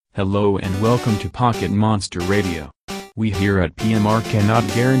Hello and welcome to Pocket Monster Radio. We here at PMR cannot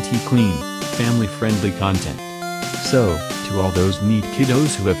guarantee clean, family-friendly content. So, to all those neat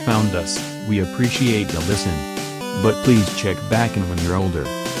kiddos who have found us, we appreciate the listen. But please check back in when you're older.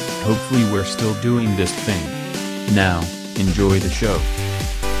 Hopefully we're still doing this thing. Now, enjoy the show.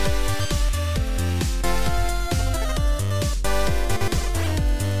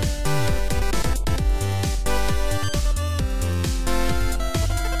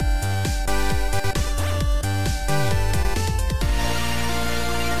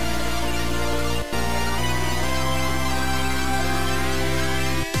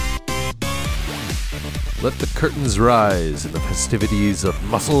 Let the curtains rise in the festivities of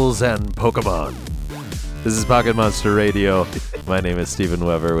muscles and Pokemon. This is Pocket Monster Radio. My name is Steven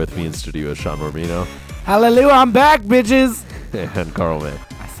Weber. With me in studio is Sean Mormino. Hallelujah, I'm back, bitches! And Carl May.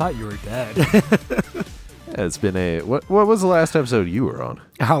 I thought you were dead. Yeah, it's been a... What was the last episode you were on?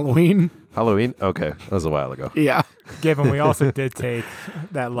 Halloween? Halloween? Okay, that was a while ago. Yeah. Given we also did take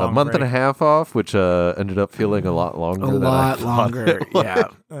that long A month break. and a half off, which ended up feeling a lot longer than I thought it was. Yeah.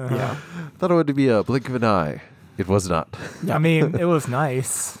 Uh-huh. Thought it would be a blink of an eye. It was not. I mean, it was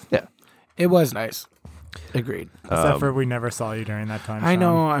nice. Yeah. It was nice. Agreed. Except for we never saw you during that time. I Sean.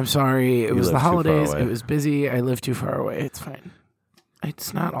 know, I'm sorry. It You was the live too far holidays. away. It was busy. I live too far away. It's fine.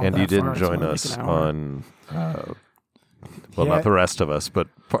 It's not all And that you didn't far. It's join only like us an hour. on... Yeah. not the rest of us, but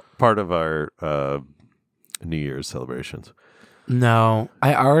part of our New Year's celebrations. No,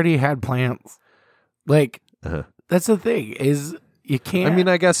 I already had plans. Like, Uh-huh. that's the thing, is you can't... I mean,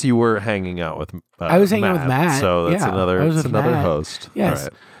 I guess you were hanging out with I was hanging out with Matt. so that's Yeah, another I was with another Matt. host. Yes. All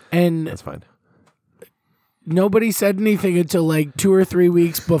right, and that's fine. nobody said anything until like 2 or 3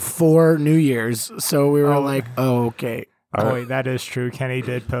 weeks before New Year's. So we were Oh. like, oh, okay. Oh, wait, that is true. Kenny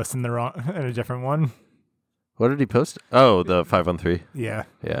did post in in a different one. What did he post? Oh, the 5-on-3. Yeah.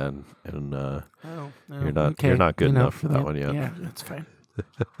 Yeah, and Oh, you're not good enough for that one yet. Yeah, that's fine.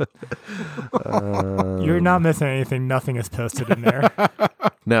 You're not missing anything. Nothing is posted in there.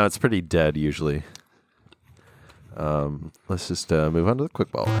 No, it's pretty dead usually. Let's just move on to the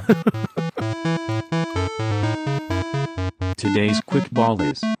quick ball. Today's quick ball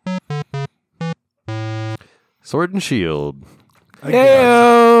is Sword and Shield.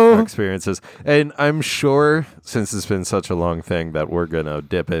 Heyo! Experiences. And I'm sure, since it's been such a long thing, that we're going to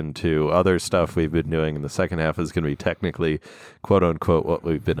dip into other stuff we've been doing in the second half is going to be technically, quote unquote, what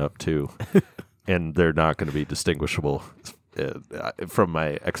we've been up to. And they're not going to be distinguishable from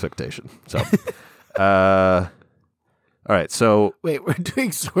my expectation. So, all right. So, Wait, we're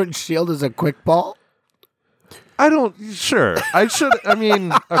doing Sword and Shield as a quick ball? I should, I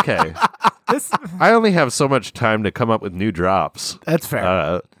mean, okay. I only have so much time to come up with new drops. That's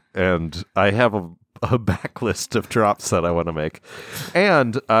fair. And I have a backlist of drops that I want to make.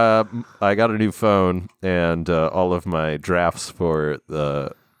 And I got a new phone, and all of my drafts for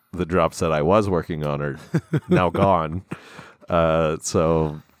the drops that I was working on are now gone.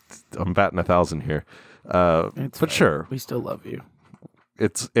 So I'm batting 1,000 here. It's But fine. sure, We still love you.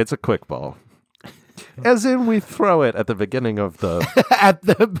 it's a quick ball. As in, we throw it at the beginning of the... At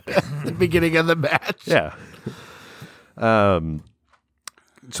the beginning of the match. Yeah.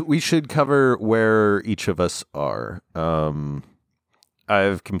 So we should cover where each of us are.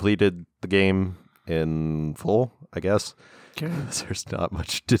 I've completed the game in full, I guess. Okay. There's not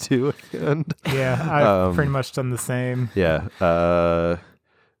much to do. And Yeah, I've pretty much done the same. yeah.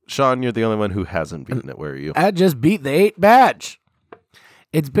 Sean, you're the only one who hasn't beaten it. Where are you? I just beat the 8 batch.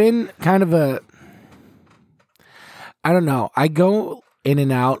 It's been kind of a... I don't know. I go in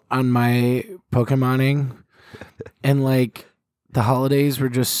and out on my Pokemoning, and like the holidays were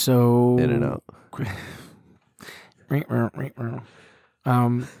just so In and out.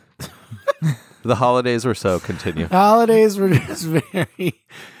 The holidays were so continue. Holidays were just very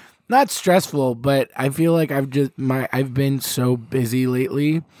not stressful, but I feel like I've been so busy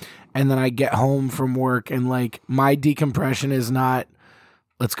lately, and then I get home from work and like my decompression is not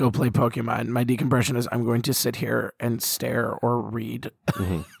let's go play Pokemon. My decompression is I'm going to sit here and stare or read.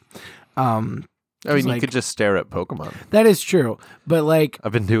 Mm-hmm. I mean, you like- could just stare at Pokemon. That is true, but like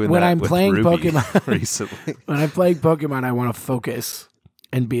I've been doing when that I'm with playing Ruby Pokemon recently. when I'm playing Pokemon, I want to focus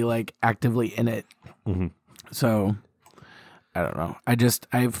and be like actively in it. Mm-hmm. So I don't know.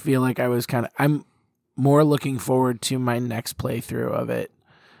 I feel like I'm more looking forward to my next playthrough of it,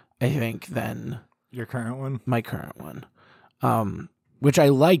 I think, than Your current one? my current one. Which I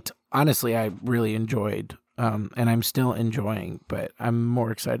liked. Honestly, I really enjoyed. And I'm still enjoying, but I'm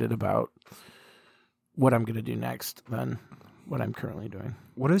more excited about what I'm going to do next than what I'm currently doing.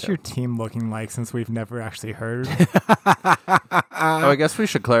 What is your team looking like since we've never actually heard? I guess we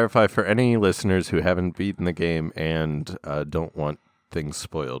should clarify for any listeners who haven't beaten the game and don't want things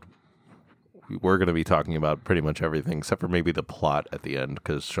spoiled. We're going to be talking about pretty much everything except for maybe the plot at the end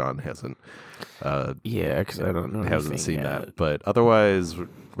because Sean hasn't Because I don't know. hasn't seen that. But otherwise,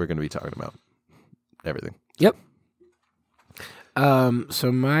 we're going to be talking about everything. Yep.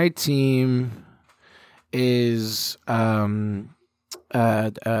 So my team is Rillaboom?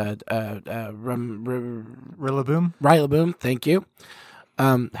 Rillaboom. Thank you.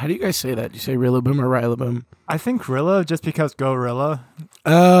 How do you guys say that? Do you say Rillaboom or Rillaboom? I think Rilla, just because go Rilla.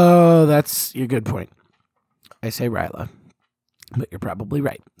 Oh, that's your good point. I say Ryla, but you're probably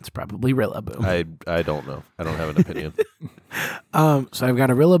right. It's probably Rillaboom. I don't know. I don't have an opinion. So I've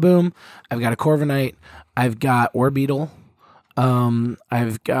got a Rillaboom. I've got a Corviknight. I've got Orbeetle.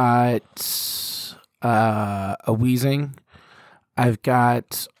 I've got a Weezing. I've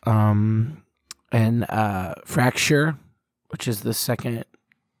got an Fracture, which is the second.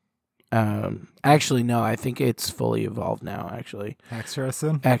 Actually, no, I think it's fully evolved now. Actually,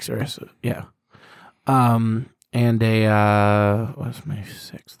 Axorus, yeah. And a what's my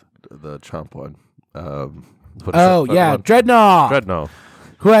sixth? The Chomp one. Dreadnought.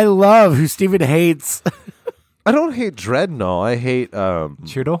 Who I love, who Steven hates. I don't hate Dreadnought. I hate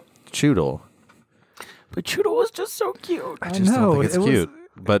Choodle? But Choodle was just so cute. I just don't think it's cute.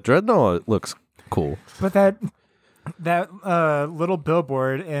 But Dreadnought looks cool. But that little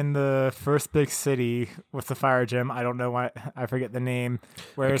billboard in the first big city with the fire gym, I don't know why, I forget the name,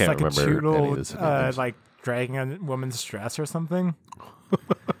 where it's like a Choodle like dragging a woman's dress or something.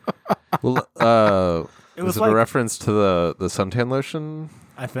 Well, was it a reference to the suntan lotion?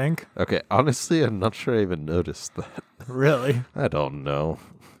 I think. Okay, honestly, I'm not sure I even noticed that. Really? I don't know.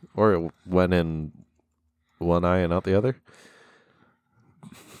 Or it went in one eye and out the other.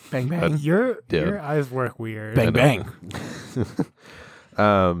 Bang, bang. Your eyes work weird. Bang, bang.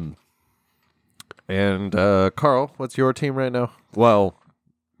 And Carl, what's your team right now? Well,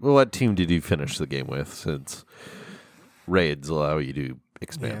 what team did you finish the game with, since raids allow you to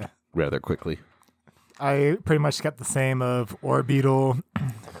expand rather quickly? I pretty much kept the same of Orbeetle,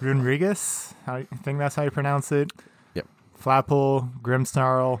 Runerigus. I think that's how you pronounce it. Yep. Flapple,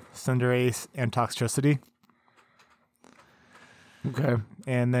 Grimmsnarl, Cinderace, and Toxtricity. Okay.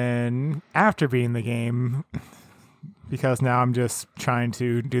 And then after beating the game, because now I'm just trying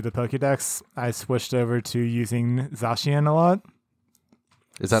to do the Pokédex, I switched over to using Zacian a lot.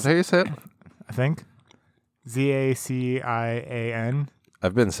 Is that how you say it? I think. Zacian.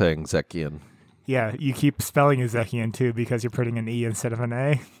 I've been saying Zekian. Yeah, you keep spelling Ezekian too because you're putting an E instead of an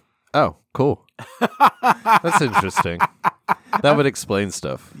A. Oh, cool. That's interesting. That would explain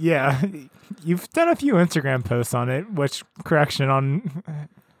stuff. Yeah, you've done a few Instagram posts on it, which the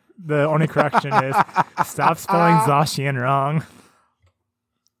only correction is stop spelling Zacian wrong.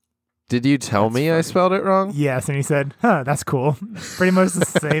 Did you tell me funny. I spelled it wrong? Yes, and he said, that's cool. Pretty much the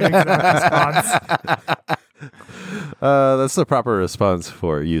same exact response. That's the proper response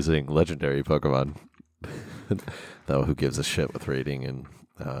for using legendary Pokemon. Though, who gives a shit with rating and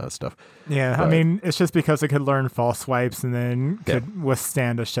stuff? Yeah, but, I mean, it's just because it could learn false swipes and then could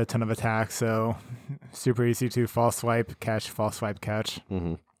withstand a shit ton of attacks. So, super easy to false swipe, catch, false swipe, catch.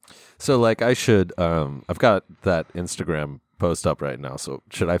 Mm-hmm. So, like, I should, I've got that Instagram post up right now. So,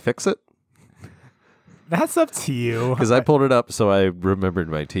 should I fix it? That's up to you. Because I pulled it up so I remembered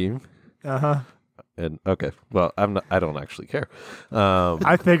my team. Uh-huh. And okay, well, I don't actually care.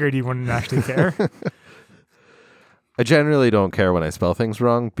 I figured you wouldn't actually care. I generally don't care when I spell things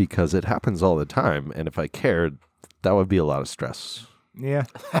wrong because it happens all the time. And if I cared, that would be a lot of stress. Yeah.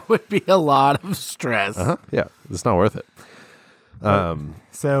 That would be a lot of stress. Uh-huh. Yeah, it's not worth it.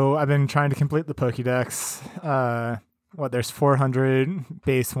 So I've been trying to complete the Pokédex. There's 400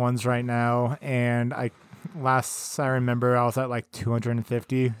 base ones right now. And last I remember, I was at like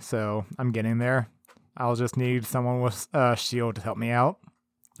 250. So I'm getting there. I'll just need someone with shield to help me out.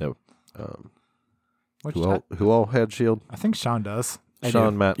 Yep. Who all had shield? I think Sean does.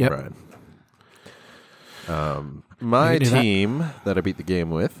 Sean, Matt, and Brian. My team that I beat the game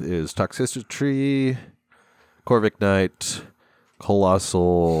with is Toxtricity, Corviknight,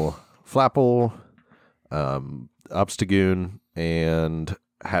 Colossal, Flapple, Obstagoon, and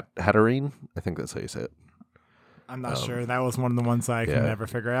Hatterene. I think that's how you say it. I'm not sure. That was one of the ones I could never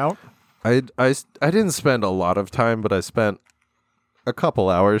figure out. I didn't spend a lot of time, but I spent a couple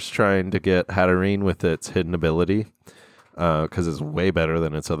hours trying to get Hatterene with its hidden ability, because it's way better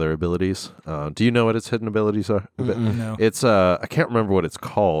than its other abilities. Do you know what its hidden abilities are? No. It's I can't remember what it's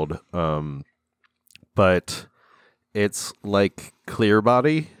called, but it's like Clear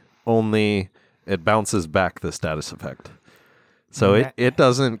Body, only it bounces back the status effect. So it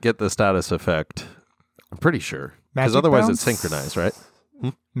doesn't get the status effect, I'm pretty sure. Because otherwise it's synchronized, right?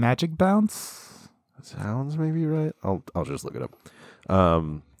 Magic Bounce? Sounds maybe right. I'll just look it up.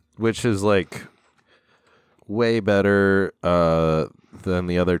 Which is like way better than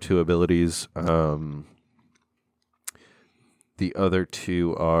the other two abilities. The other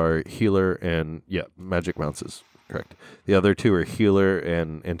two are Healer and Magic Bounces. Correct. The other two are Healer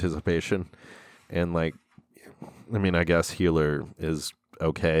and Anticipation. And like, I mean, I guess Healer is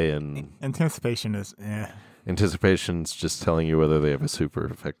okay, and Anticipation is Anticipation's just telling you whether they have a super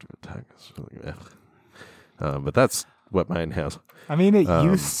effective attack. But that's what mine has. I mean, it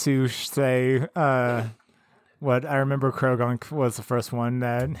used to say, what I remember Krogunk was the first one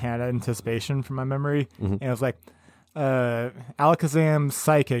that had Anticipation from my memory. Mm-hmm. And it was like, Alakazam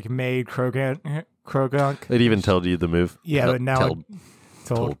Psychic made Krogunk. It even told you the move. Yeah, but now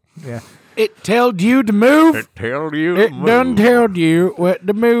told. Yeah. It told you to move. It told you It to move. done told you what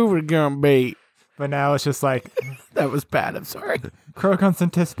the move was gonna be. But now it's just like, That was bad. I'm sorry. Krogunk's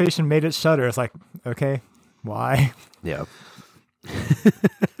Anticipation made it shudder. It's like, okay, why? Yeah.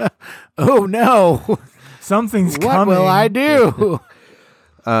 Oh no! Something's What coming. will I do?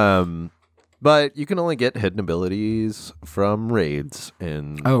 But you can only get hidden abilities from raids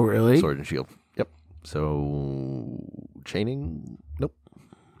in Oh really? Sword and Shield. Yep. So chaining? Nope.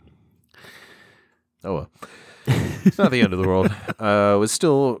 Oh well. It's not the end of the world. It was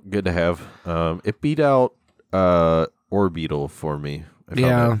still good to have. It beat out Orbeetle for me.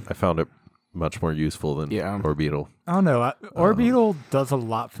 I found it much more useful than Orbeetle. I don't know. Orbeetle does a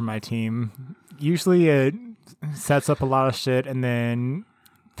lot for my team. Usually it sets up a lot of shit and then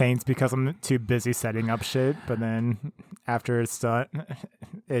faints because I'm too busy setting up shit. But then after it's done,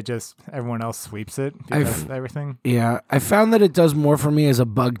 it just, everyone else sweeps it because of everything. Yeah, I found that it does more for me as a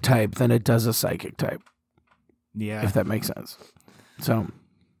bug type than it does a psychic type. Yeah. If that makes sense. So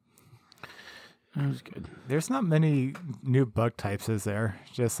that was good. There's not many new bug types, is there?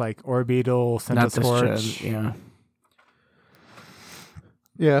 Just like Orbeetle, Not this Centiskorch. gen,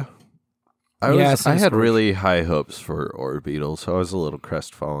 Yeah. I Centiskorch. had really high hopes for Orbeetle, so I was a little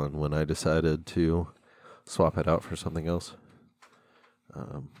crestfallen when I decided to swap it out for something else.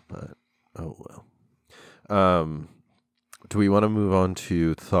 But oh well. Do we want to move on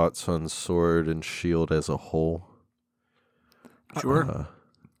to thoughts on Sword and Shield as a whole? Sure. Okay.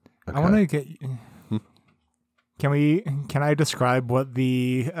 I want to get. Can I describe what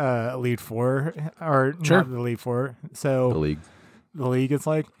the Elite Four or Sure. not the Elite Four? So The league is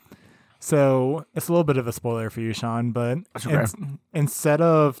like. So it's a little bit of a spoiler for you, Sean, but okay. instead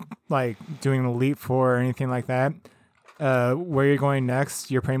of like doing an Elite Four or anything like that, where you're going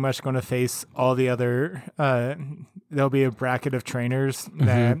next, you're pretty much going to face all the other. There'll be a bracket of trainers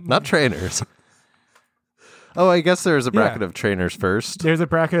that Not trainers. Oh, I guess there's a bracket of trainers first. there's a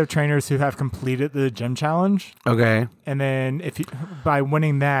bracket of trainers who have completed the gym challenge. Okay. And then by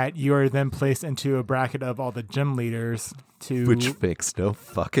winning that, you are then placed into a bracket of all the gym leaders to Which makes no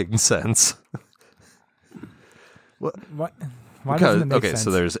fucking sense. what? Why doesn't it make sense?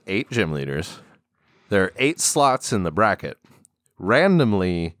 So there's 8 gym leaders. There are 8 slots in the bracket.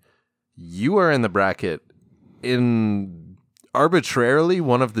 Randomly, you are in the bracket. Arbitrarily,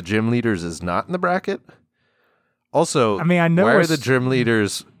 one of the gym leaders is not in the bracket. Also, I mean, I know why are we're the gym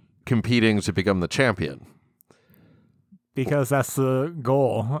leaders competing to become the champion? because that's the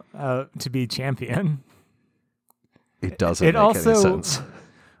goal, to be champion. It doesn't It make also- any sense.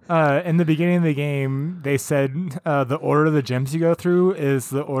 In the beginning of the game, they said the order of the gyms you go through is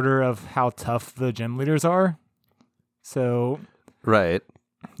the order of how tough the gym leaders are. So Right.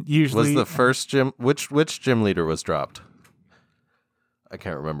 usually, Was the first gym... Which gym leader was dropped? I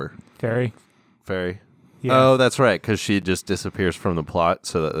can't remember. Fairy. Fairy? Yeah. Oh, that's right, because she just disappears from the plot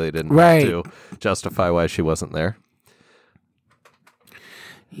so that they didn't Right. have to justify why she wasn't there.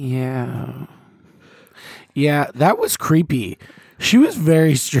 Yeah. Yeah, that was creepy. She was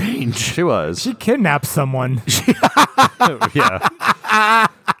very strange. She was. She kidnapped someone. Yeah.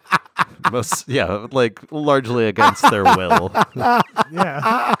 Like largely against their will.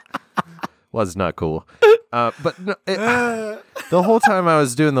 Yeah. Was not cool. But no, the whole time I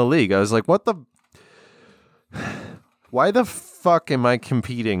was doing the league, I was like, what the... Why the fuck am I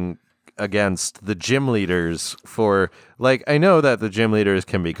competing against the gym leaders for... Like, I know that the gym leaders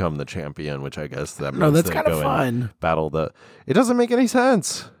can become the champion, which I guess that means No, that's they kind of go fun. and battle the... It doesn't make any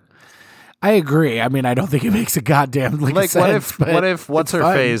sense. I agree. I mean, I don't think it makes a goddamn Like, sense. what if what's it's her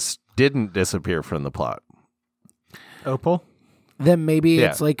fun. face didn't disappear from the plot? Opal. Then maybe Yeah,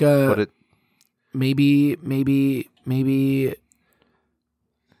 it's like But a it... maybe maybe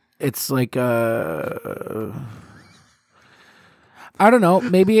it's like I don't know.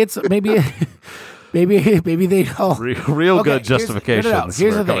 Maybe maybe they all Real Okay, good justifications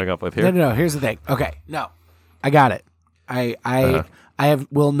here's we're the thing. coming up with here. No. Here's the thing. Okay, no, I got it. I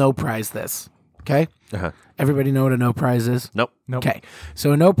will no prize this. Okay, Uh-huh. everybody know what a no prize is? Nope. Okay,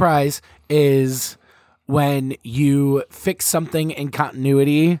 so a no prize is when you fix something in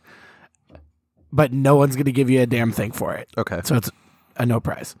continuity, but no one's going to give you a damn thing for it. Okay. So it's a no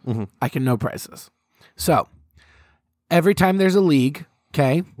prize. I can no prize this. So every time there's a league,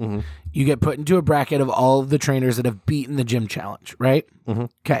 okay, you get put into a bracket of all of the trainers that have beaten the gym challenge, right?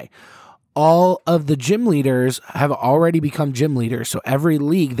 Okay. All of the gym leaders have already become gym leaders. So every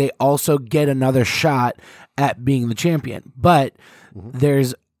league, they also get another shot at being the champion. But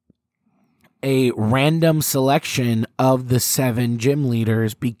there's a random selection of the 7 gym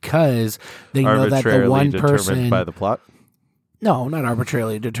leaders because they know that the one determined person by the plot. No, not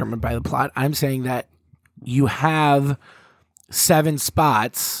arbitrarily determined by the plot. I'm saying that you have 7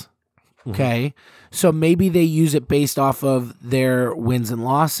 spots, okay? So maybe they use it based off of their wins and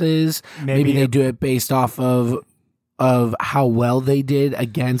losses. Maybe they do it based off of how well they did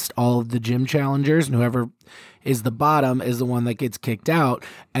against all of the gym challengers, and whoever is the bottom is the one that gets kicked out,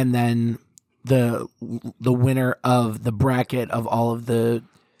 and then the winner of the bracket of all of the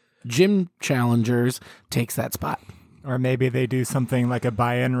gym challengers takes that spot. Or maybe they do something like a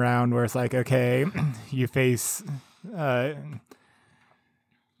buy-in round where it's like, okay, you face,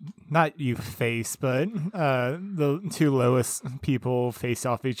 not you face, but the 2 lowest people face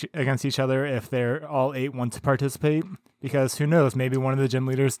off against each other if they're all 8 want to participate. Because who knows, maybe one of the gym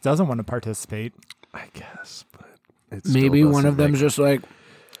leaders doesn't want to participate. I guess, but Maybe one of them's just like,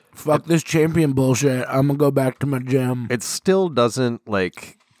 fuck this champion bullshit. I'm going to go back to my gym. It still doesn't,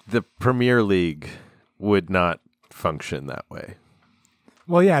 like, the Premier League would not function that way.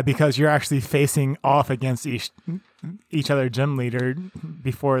 Well, yeah, because you're actually facing off against each other gym leader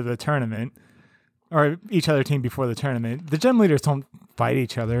before the tournament, or each other team before the tournament. The gym leaders don't fight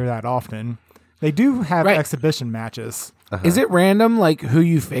each other that often. They do have exhibition matches. Is it random, like who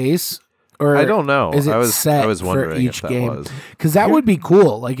you face? Or I don't know. Is it set I was wondering for each if that game? was. Because that would be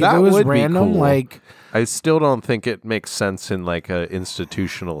cool. Like if That it was would be random, cool. like I still don't think it makes sense in like a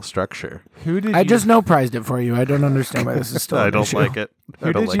institutional structure. I just no prized it for you. I don't understand why this is still. I an don't issue. like it. I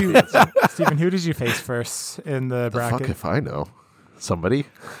Who don't did like you, the answer. Stephen? Who did you face first in the bracket? Fuck if I know. Somebody.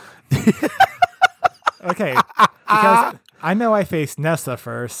 Okay, because I know I faced Nessa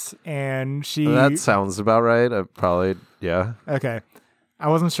first, and she. That sounds about right. Yeah. Okay. I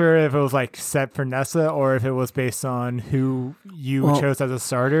wasn't sure if it was like set for Nessa or if it was based on who you chose as a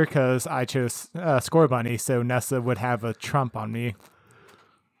starter, because I chose Score Bunny, so Nessa would have a trump on me.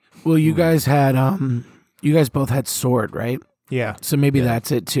 Well, you guys had you guys both had sword, right? Yeah. So maybe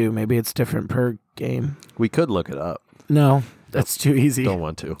that's it too. Maybe it's different per game. We could look it up. No, that's too easy. Don't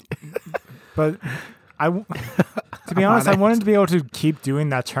want to. But to be honest, I wanted to be able to keep doing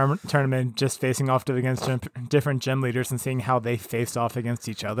that tournament, just facing off against different gym leaders and seeing how they faced off against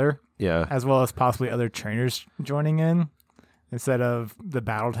each other, Yeah. as well as possibly other trainers joining in instead of the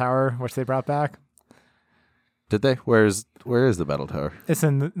battle tower, which they brought back. Did they? Where is the battle tower? It's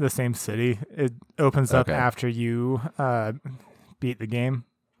in the same city. It opens up Okay. after you beat the game.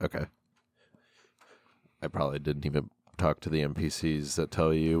 Okay. I probably didn't even talk to the NPCs that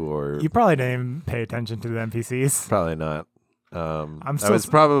tell you, or You probably didn't even pay attention to the NPCs. probably not. I still- was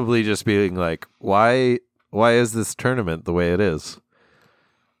probably just being like, why is this tournament the way it is?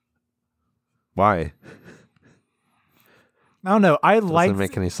 Why? I don't know. Doesn't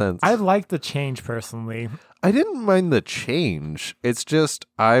make any sense. I like the change personally. I didn't mind the change. It's just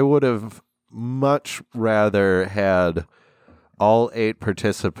I would have much rather had all 8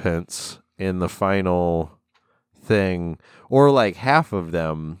 participants in the final thing, or like half of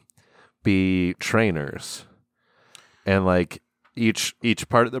them be trainers, and like each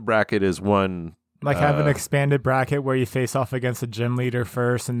part of the bracket is one. Like have an expanded bracket where you face off against a gym leader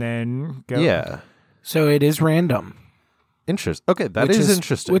first and then go. Yeah, So it is random. Okay, that which is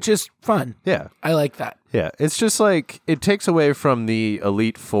interesting. Which is fun. Yeah. I like that. Yeah, it's just like it takes away from the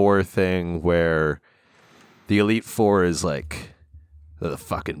Elite Four thing where the Elite Four is like the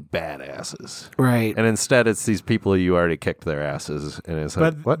fucking badasses. Right. And instead it's these people you already kicked their asses, and it's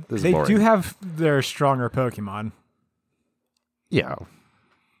like, But what? This is they boring. do have their stronger Pokemon. Yeah.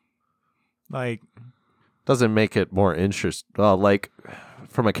 Like, Doesn't make it more interesting. Well, like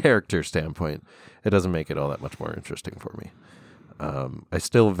from a character standpoint, it doesn't make it all that much more interesting for me. I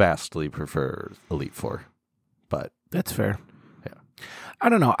still vastly prefer Elite Four, but That's fair. Yeah. I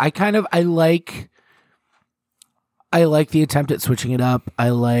don't know. I like I like the attempt at switching it up. I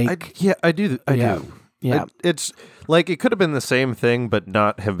like. I do. Yeah. Yeah. It's like it could have been the same thing, but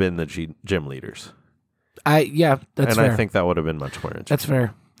not have been the gym leaders. That's and fair. I think that would have been much more interesting. That's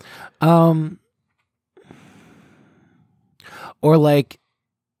fair. Or like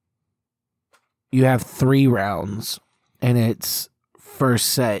you have 3 rounds and it's first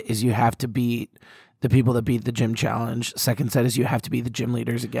set is you have to beat the people that beat the gym challenge. Second set is you have to beat the gym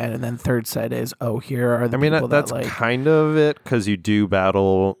leaders again. And then third set is, here are the people that's that kind of it because you do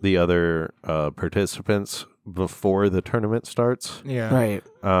battle the other participants before the tournament starts. Yeah. Right.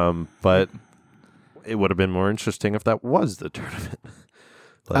 But it would have been more interesting if that was the tournament.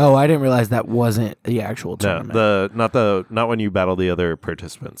 I didn't realize that wasn't the actual tournament. Not when you battle the other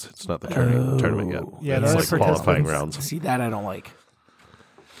participants. It's not the tournament yet. Yeah, it's the like other qualifying participants- rounds. See, that I don't like.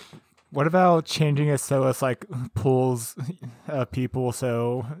 What about changing it so it's like pools of people?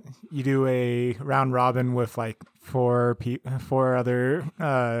 So you do a round robin with like 4 other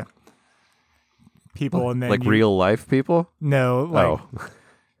people, and then Like real life people? No, like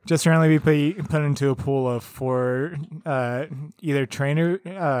just randomly be put into a pool of 4 either trainer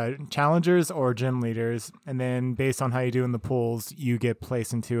challengers or gym leaders, and then based on how you do in the pools, you get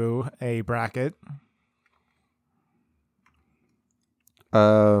placed into a bracket.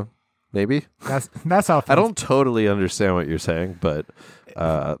 Maybe. That's how I don't totally understand what you're saying, but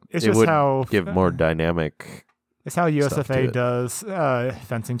it's it just would how give more dynamic. It's how stuff to USFA it. does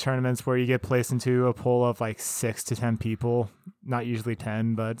fencing tournaments, where you get placed into a pool of like 6 to 10 people, not usually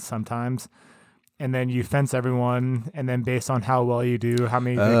 10, but sometimes. And then you fence everyone, and then based on how well you do, how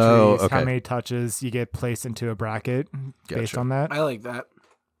many victories, how many touches, you get placed into a bracket based on that. I like that.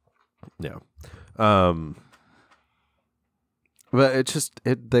 Yeah. But it's just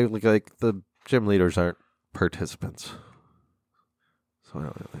they like the gym leaders aren't participants, so I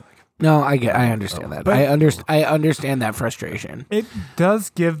don't really like it. No, I understand that. But- I understand that frustration. It does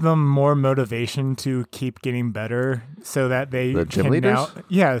give them more motivation to keep getting better, so that they The gym can leaders?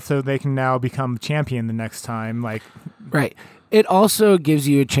 so they can now become champion the next time. Like, Right. It also gives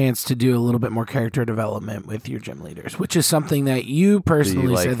you a chance to do a little bit more character development with your gym leaders, which is something that you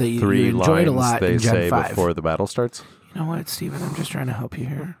personally said that you 3 enjoyed a lines lot they in Gen say 5. before the battle starts. You know what, Steven? I'm just trying to help you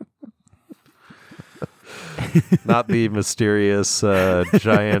here. Not the mysterious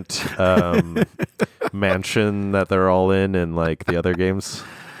giant mansion that they're all in like the other games.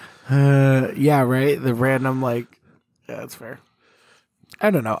 Yeah, right? The random, yeah, that's fair. I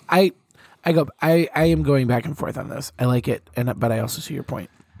don't know. I am going back and forth on this. I like it, but I also see your point.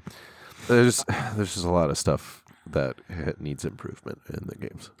 There's just a lot of stuff that needs improvement in the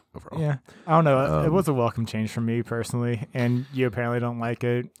games overall. yeah, I don't know. It was a welcome change for me personally, and you apparently don't like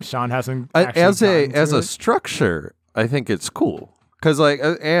it. Sean hasn't. Actually As gotten to a it. structure, I think it's cool because the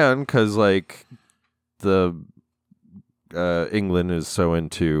England is so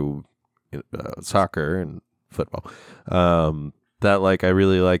into soccer and football that I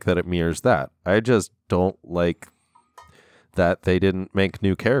really like that it mirrors that. I just don't like that they didn't make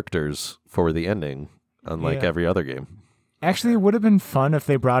new characters for the ending, unlike Yeah. every other game. Actually, it would have been fun if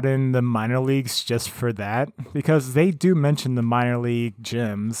they brought in the minor leagues just for that, because they do mention the minor league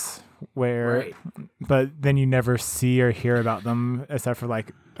gyms where, Right. but then you never see or hear about them except for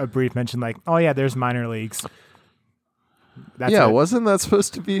a brief mention, oh yeah, there's minor leagues. That's yeah, it. wasn't that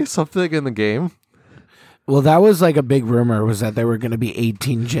supposed to be something in the game? Well, that was a big rumor, was that there were going to be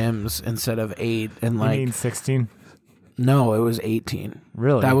 18 gyms instead of 8. And You mean 16? no, it was 18.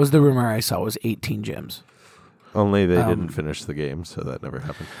 Really? That was the rumor I saw, was 18 gyms. Only they didn't finish the game, so that never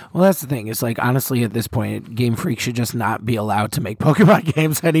happened. Well, that's the thing. It's honestly, at this point, Game Freak should just not be allowed to make Pokemon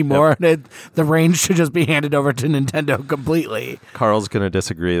games anymore. And the reins should just be handed over to Nintendo completely. Carl's going to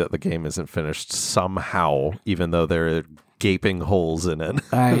disagree that the game isn't finished somehow, even though there are gaping holes in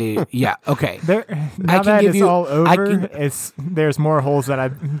it. Yeah, okay. Now can that give it's you- all I over, can- there's more holes that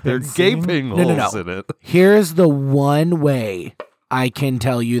I've been There are seeing. gaping No. holes in it. Here's the one way I can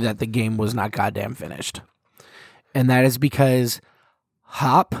tell you that the game was not goddamn finished. And that is because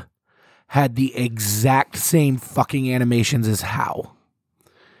Hop had the exact same fucking animations as How.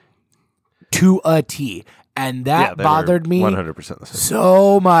 To a T. And that they bothered were me 100% the same.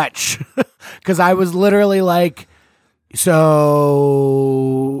 so much. Because I was literally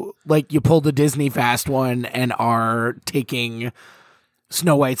you pulled the Disney Fast one and are taking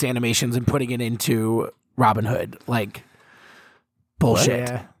Snow White's animations and putting it into Robin Hood. Bullshit.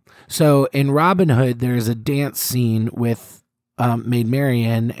 Yeah. So in Robin Hood, there's a dance scene with Maid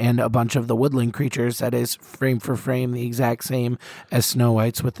Marian and a bunch of the woodland creatures that is frame for frame the exact same as Snow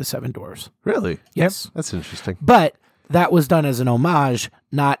White's with the 7 dwarfs. Really? Yes. That's interesting. But that was done as an homage,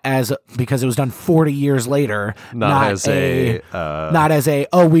 not as because it was done 40 years later. Not as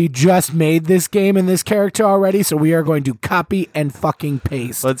oh, we just made this game and this character already, so we are going to copy and fucking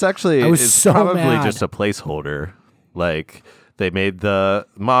paste. Well, it's actually it's so probably mad. just a placeholder. Like they made the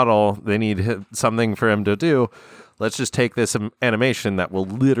model, they need something for him to do. Let's just take this animation that will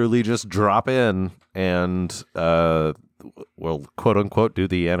literally just drop in and we'll quote unquote do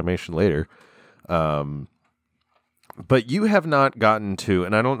the animation later. But you have not gotten to,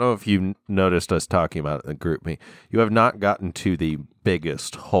 and I don't know if you noticed us talking about it in the group me, you have not gotten to the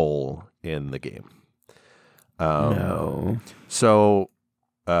biggest hole in the game. No. So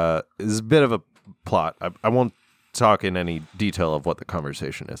it's a bit of a plot. I won't talk in any detail of what the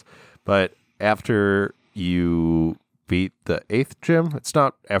conversation is, but after you beat the 8th gym, it's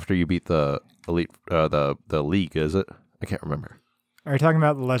not after you beat the elite, the league, is it? I can't remember. Are you talking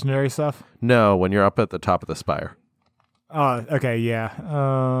about the legendary stuff? No, when you're up at the top of the spire. Oh, okay, yeah.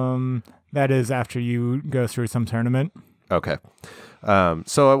 That is after you go through some tournament. Okay.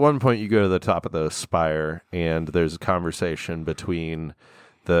 So at one point you go to the top of the spire and there's a conversation between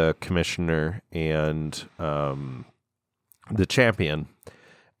the commissioner and the champion,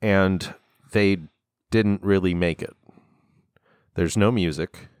 and they didn't really make it. There's no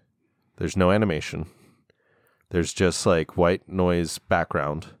music. There's no animation. There's just like white noise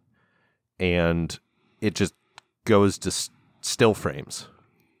background, and it just goes to still frames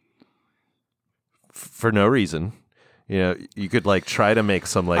for no reason. You know, you could like try to make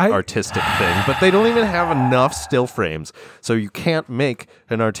some like artistic thing, but they don't even have enough still frames. So you can't make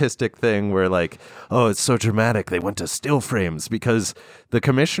an artistic thing where like, oh, it's so dramatic. They went to still frames because the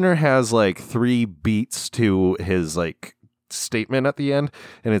commissioner has like 3 beats to his like statement at the end,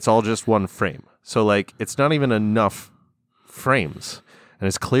 and it's all just one frame. So like, it's not even enough frames, and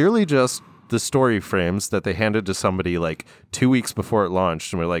it's clearly just the story frames that they handed to somebody like 2 weeks before it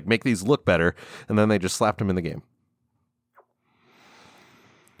launched and were like, make these look better. And then they just slapped them in the game.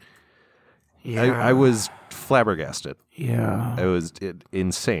 Yeah. I was flabbergasted. Yeah. It was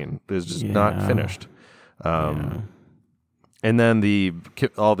insane. It was just not finished. And then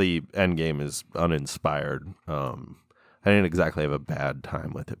all the end game is uninspired. I didn't exactly have a bad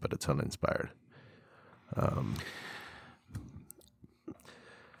time with it, but it's uninspired.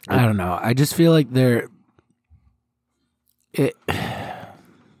 I don't know. I just feel like I'm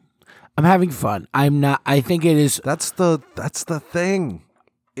having fun. I'm not. I think it is. That's the thing.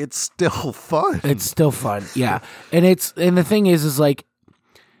 It's still fun. It's still fun. Yeah. And the thing is like,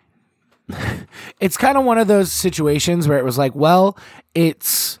 it's kind of one of those situations where it was like, well,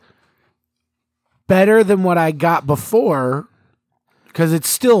 it's better than what I got before, because it's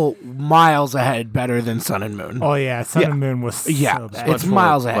still miles ahead better than Sun and Moon. Oh yeah, Sun and Moon was so bad. It's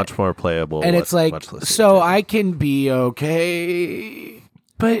miles ahead. Much more playable. And it's like, much less so irritating. I can be okay,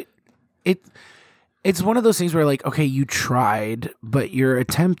 but it's one of those things where like, okay, you tried, but your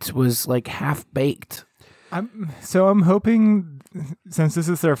attempt was like half baked. I'm hoping, since this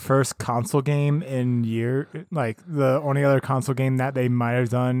is their first console game in like the only other console game that they might have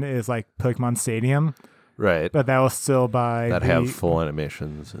done is like Pokemon Stadium. Right. But that was still by have full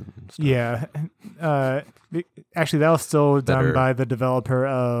animations and stuff. Yeah. Actually, that was still done Better. by the developer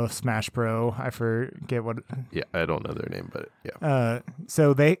of Smash Bros. I forget what. Yeah, I don't know their name, but yeah.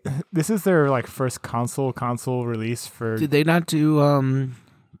 So this is their like first console release for. Did they not do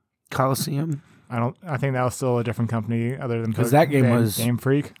Coliseum? I think that was still a different company other than because that game was Game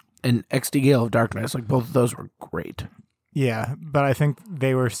Freak and XD Gale of Darkness. Like both of those were great. Yeah, but I think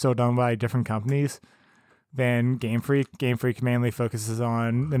they were still done by different companies than Game Freak. Game Freak mainly focuses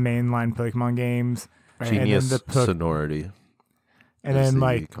on the mainline Pokemon games. Genius Sonority. And then the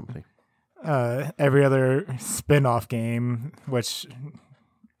like company. Every other spin-off game, which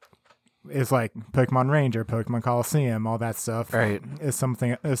is like Pokemon Ranger, Pokemon Coliseum, all that stuff, right, is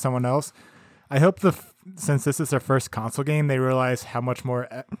someone else. I hope since this is their first console game, they realize how much more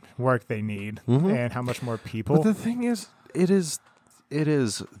work they need and how much more people. But the thing is, it is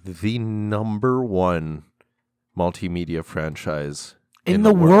the number one multimedia franchise in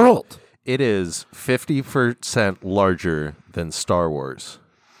the world. It is 50% larger than Star Wars.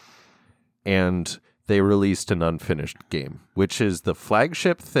 And they released an unfinished game, which is the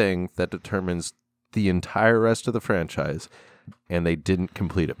flagship thing that determines the entire rest of the franchise, and they didn't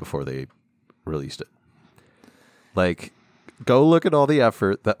complete it before they released it. Like, go look at all the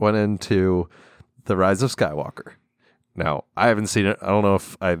effort that went into The Rise of Skywalker. Now, I haven't seen it. I don't know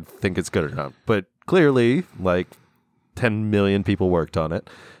if I think it's good or not, but clearly, like, 10 million people worked on it,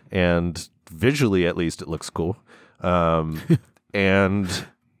 and visually, at least, it looks cool. And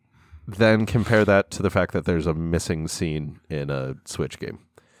then compare that to the fact that there's a missing scene in a Switch game.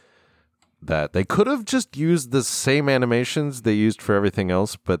 That they could have just used the same animations they used for everything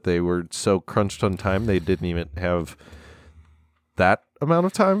else, but they were so crunched on time they didn't even have that amount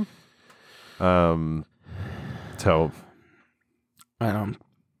of time. So I don't.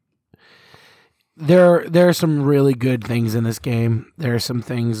 There are some really good things in this game. There are some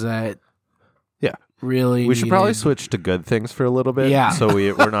things that really we should probably switch to good things for a little bit. Yeah. So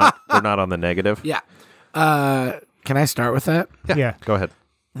we're not on the negative. Yeah. Can I start with that? Yeah. Go ahead.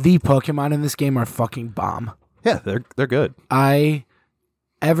 The Pokemon in this game are fucking bomb. Yeah, they're good.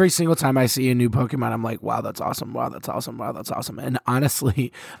 Every single time I see a new Pokemon, I'm like, wow, that's awesome. Wow, that's awesome. Wow, that's awesome. And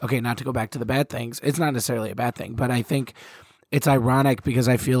honestly, okay, not to go back to the bad things, it's not necessarily a bad thing, but I think it's ironic because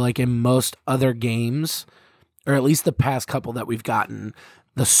I feel like in most other games, or at least the past couple that we've gotten,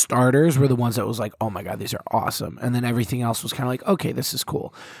 the starters were the ones that was like, oh my God, these are awesome. And then everything else was kind of like, okay, this is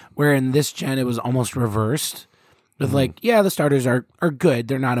cool. Where in this gen, it was almost reversed. With like, yeah, the starters are good.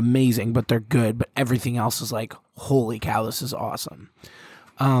 They're not amazing, but they're good. But everything else is like, holy cow, this is awesome.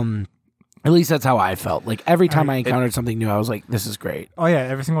 At least that's how I felt. Like every time I encountered something new, I was like, this is great. Oh yeah,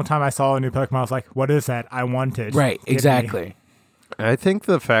 every single time I saw a new Pokemon, I was like, what is that? I want it. Right, Give me. exactly. I think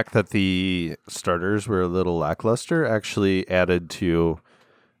the fact that the starters were a little lackluster actually added to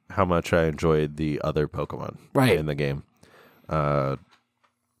how much I enjoyed the other Pokemon in the game.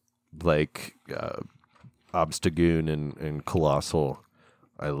 Like Obstagoon and Colossal.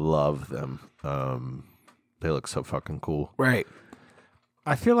 I love them. They look so fucking cool. Right.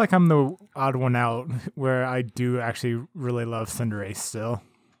 I feel like I'm the odd one out where I do actually really love Cinderace still.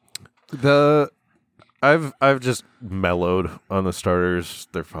 I've just mellowed on the starters.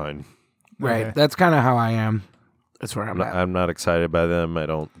 They're fine. Right. Okay. That's kind of how I am. That's where I'm at. I'm not excited by them. I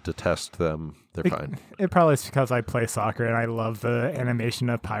don't detest them. They're fine. It probably is because I play soccer and I love the animation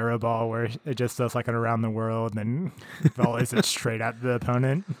of Pyro Ball where it just does like an around the world and volleys it straight at the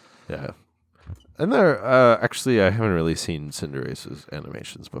opponent. Yeah. And there, actually, I haven't really seen Cinderace's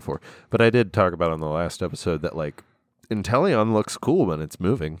animations before, but I did talk about on the last episode that like Inteleon looks cool when it's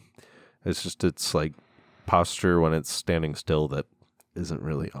moving. It's just its like posture when it's standing still that isn't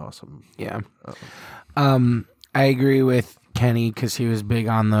really awesome. Yeah. I agree with Kenny because he was big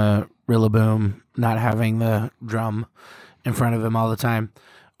on the Rillaboom not having the drum in front of him all the time,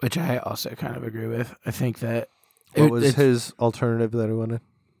 which I also kind of agree with. I think that What was his alternative that he wanted?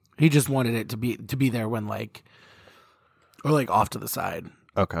 he just wanted it to be there when like, or like off to the side,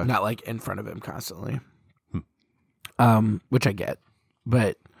 Okay. not like in front of him constantly. Which I get,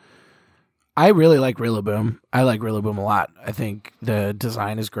 but I really like Rillaboom. I like Rillaboom a lot. I think the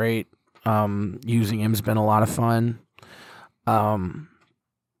design is great. Using him's been a lot of fun.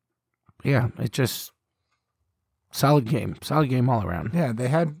 Yeah, it's just solid game all around. Yeah, they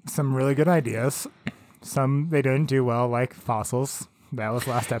had some really good ideas. Some they didn't do well, like fossils. That was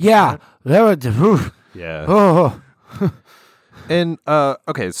last episode. Yeah, that was. Oof. Yeah. Oh, And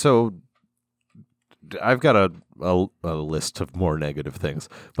okay, so I've got a list of more negative things,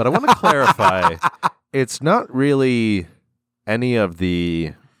 but I want to clarify. It's not really any of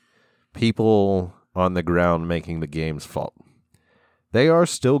the people on the ground making the game's fault. They are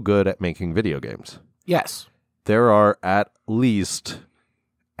still good at making video games. yes. There are at least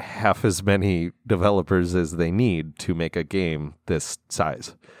half as many developers as they need to make a game this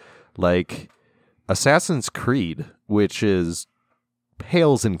size. Like Assassin's Creed, which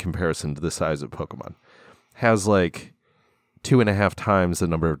pales in comparison to the size of Pokemon, has like 2.5 times the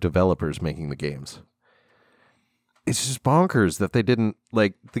number of developers making the games. It's just bonkers that they didn't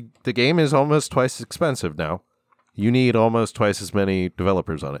like the game is almost twice as expensive now. You need almost twice as many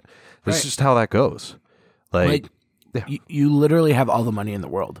developers on it. That's Right. just how that goes. Like yeah. You literally have all the money in the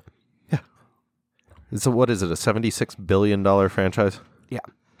world. What is it? A $76 billion franchise? Yeah.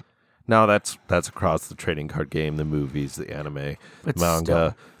 Now that's across the trading card game, the movies, the anime, But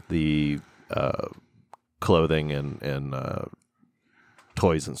manga, the clothing and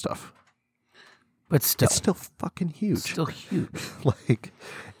toys and stuff. But still, It's still fucking huge. still huge. Like,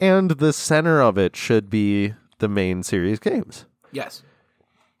 and the center of it should be the main series games, Yes.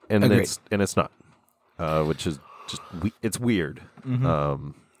 and Agreed. it's not, which is just it's weird.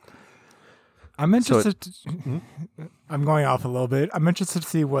 I'm interested. I'm going off a little bit. I'm interested to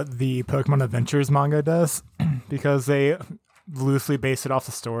see what the Pokemon Adventures manga does because they loosely base it off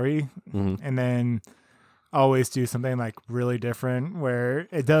the story and then always do something like really different where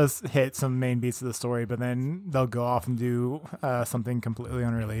it does hit some main beats of the story, but then they'll go off and do something completely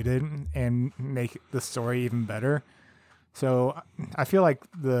unrelated and make the story even better. So I feel like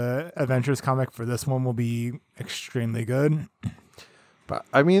the Adventures comic for this one will be extremely good. But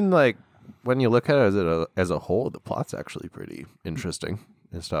I mean, like, when you look at it as a whole, the plot's actually pretty interesting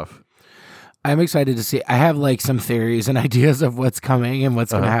and stuff. I'm excited to see. I have like some theories and ideas of what's coming and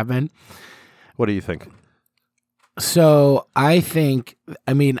what's going to happen. What do you think? So I think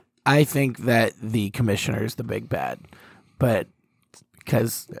that the commissioner is the big bad, but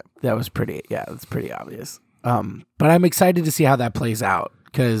because that was that's pretty obvious. But I'm excited to see how that plays out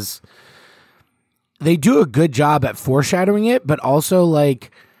because they do a good job at foreshadowing it, but also like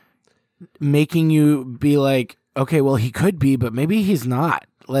making you be like, okay, well, he could be, but maybe he's not.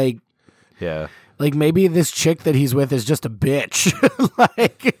 Like, Yeah. like maybe this chick that he's with is just a bitch.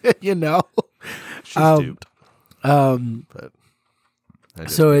 Like, you know? She's duped. But I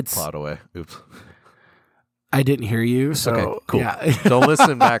just So gave it's- plot away. Oops. I didn't hear you. So, Okay, cool. Yeah. Don't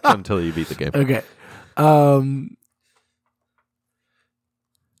listen back until you beat the game. Okay.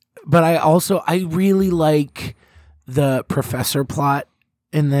 But I really like the professor plot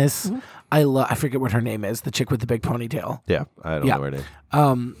in this. Mm-hmm. I forget what her name is, the chick with the big ponytail. Yeah, I don't Yeah. know her name.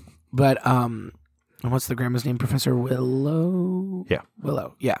 But what's the grandma's name? Professor Willow? Yeah.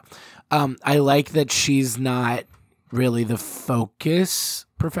 Willow, yeah. I like that she's not really the focus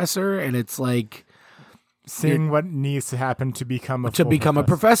professor, and it's like Seeing what needs to happen to become a to full become a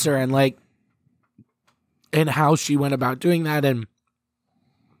professor. professor, and like and how she went about doing that. And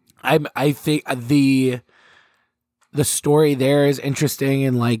I think the story there is interesting,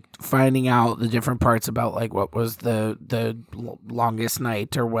 and like finding out the different parts about like what was the longest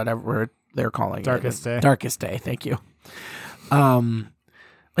night or whatever they're calling Darkest it. Day. Darkest Day. Thank you.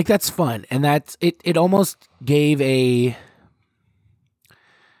 Like that's fun, and that's it. It almost gave a.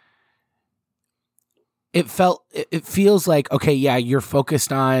 It feels like, okay, yeah, you're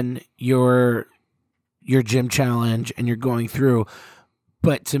focused on your gym challenge and you're going through,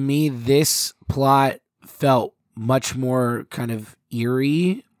 but to me this plot felt much more kind of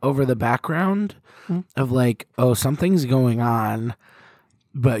eerie over the background of like, oh, something's going on,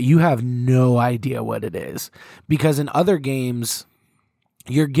 but you have no idea what it is. Because in other games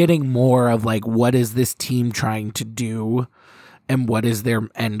you're getting more of like, what is this team trying to do and what is their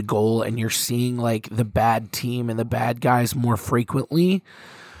end goal, and you're seeing like the bad team and the bad guys more frequently.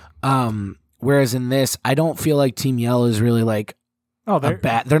 Whereas in this, I don't feel like Team Yell is really like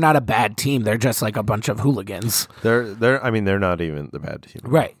they're not a bad team. They're just like a bunch of hooligans. They're not even the bad team.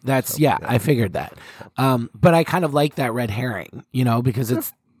 Right. That's I figured that. But I kind of like that red herring, you know, because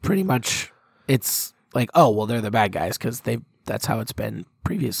it's pretty much it's like, oh, well, they're the bad guys because that's how it's been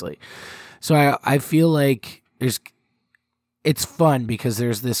previously. So I feel like it's fun because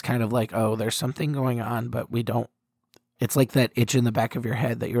there's this kind of like, oh, there's something going on, but we don't. It's like that itch in the back of your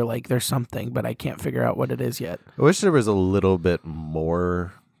head that you're like, there's something, but I can't figure out what it is yet. I wish there was a little bit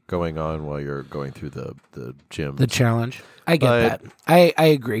more going on while you're going through the gym. The challenge. I get that. I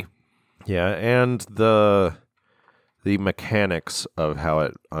agree. Yeah, and the mechanics of how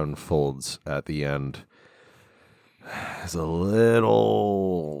it unfolds at the end is a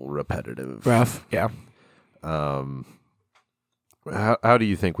little repetitive. Rough. Yeah. How do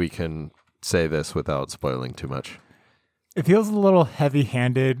you think we can say this without spoiling too much? It feels a little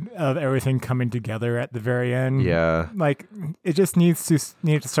heavy-handed of everything coming together at the very end. Yeah. Like it just needs to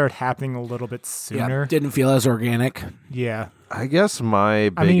start happening a little bit sooner. Yeah. Didn't feel as organic. Yeah. I guess my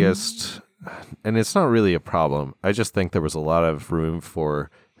biggest, and it's not really a problem, I just think there was a lot of room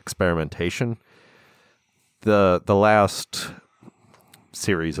for experimentation. The last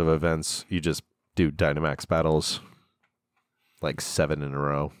series of events, you just do Dynamax battles like 7 in a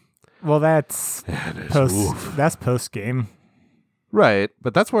row. Well, that's Oof. that's post game. Right,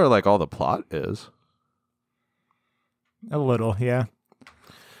 but that's where like all the plot is. A little, yeah.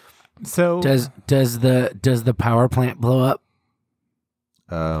 So Does the power plant blow up?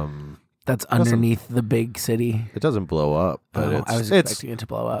 That's underneath the big city. It doesn't blow up, but I was it's expecting it to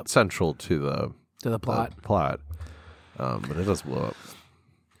blow up central to the plot. But it does blow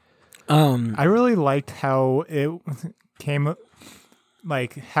up. I really liked how it came,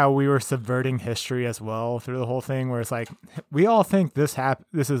 like how we were subverting history as well through the whole thing, where it's like we all think this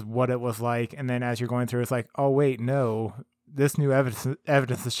is what it was like, and then as you're going through, it's like, oh wait, no, this new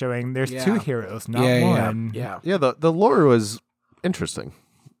evidence is showing there's two heroes, not one. Yeah. Yeah, the lore was interesting.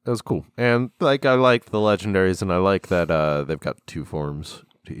 It was cool, and like I like the legendaries, and I like that they've got 2 forms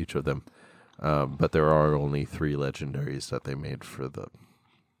to each of them. But there are only 3 legendaries that they made for the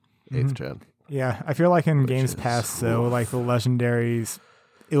 8th gen. Yeah, I feel like in games past, though, like the legendaries,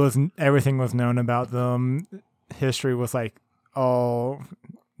 everything was known about them. History was like all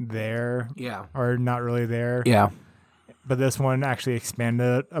there, or not really there. Yeah. But this one actually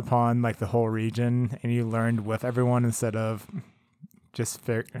expanded upon like the whole region, and you learned with everyone instead of just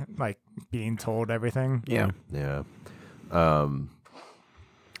like being told everything. Yeah. Yeah.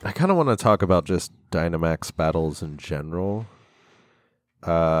 I kind of want to talk about just Dynamax battles in general.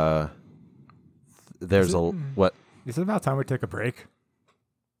 There's what? Is it about time we take a break?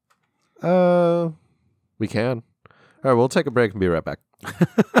 We can. All right, we'll take a break and be right back.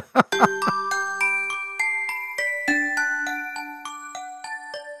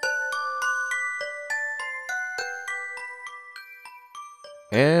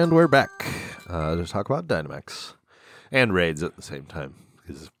 And we're back to talk about Dynamax and raids at the same time.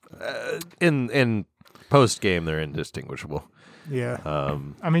 Because in post game they're indistinguishable. Yeah.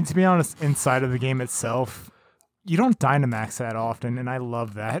 I mean, to be honest, inside of the game itself, you don't Dynamax that often, and I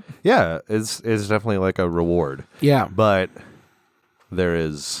love that. Yeah, it's definitely like a reward. Yeah. But there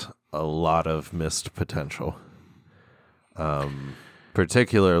is a lot of missed potential,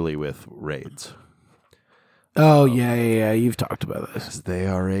 particularly with raids. Oh, yeah. You've talked about this. They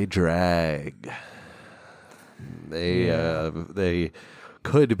are a drag. They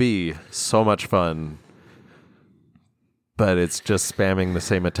could be so much fun, but it's just spamming the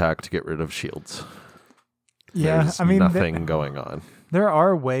same attack to get rid of shields. Yeah, There's I mean, nothing going on. There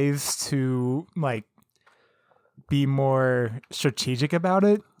are ways to like be more strategic about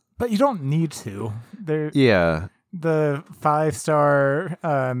it, but you don't need to. Yeah. The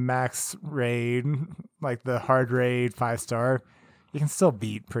 5-star max raid, like the hard raid 5-star, you can still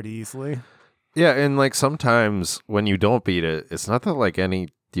beat pretty easily. Yeah, and like sometimes when you don't beat it, it's not that like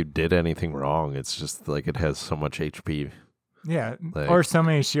you did anything wrong. It's just like it has so much HP. Yeah, Like, or so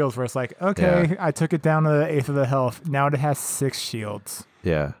many shields where it's like, okay, Yeah. I took it down to the 1/8 of the health. Now it has 6 shields.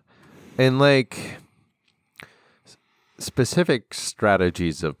 Yeah. And like specific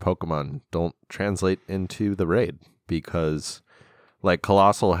strategies of Pokemon don't translate into the raid because like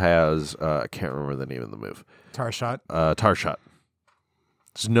Colossal has I can't remember the name of the move. Tarshot. Tarshot.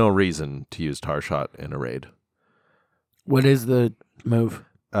 There's no reason to use Tarshot in a raid. What is the move?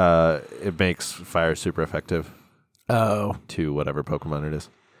 It makes fire super effective Oh. to whatever Pokemon it is.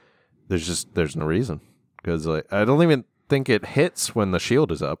 There's no reason because like I don't even think it hits when the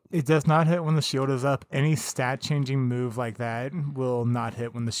shield is up. It does not hit when the shield is up. Any stat changing move like that will not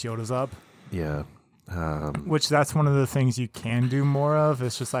hit when the shield is up. Yeah. Which that's one of the things you can do more of.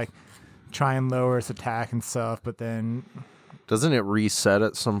 It's just like try and lower its attack and stuff, but then Doesn't it reset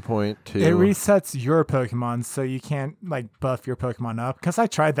at some point too? it resets your Pokemon, so you can't like buff your Pokemon up. Because I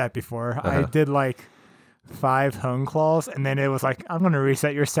tried that before. I did like 5 Hone Claws, and then it was like, I'm going to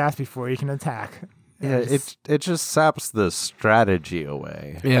reset your stats before you can attack. Yeah, it just saps the strategy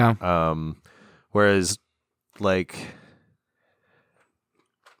away. Yeah. Whereas, like,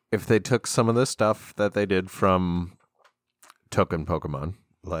 if they took some of the stuff that they did from token Pokemon,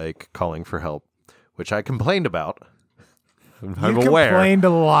 like calling for help, which I complained about. I'm You aware. complained a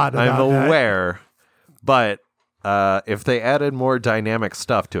lot about I'm that. aware, but if they added more dynamic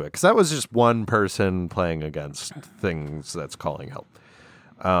stuff to it, because that was just one person playing against things that's calling help.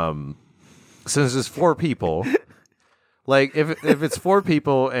 Since it's 4 people, like if it's 4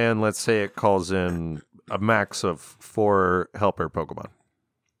 people and let's say it calls in a max of 4 helper Pokemon,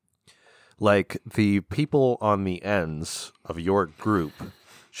 like the people on the ends of your group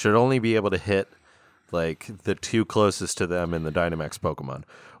should only be able to hit like the 2 closest to them in the Dynamax Pokemon,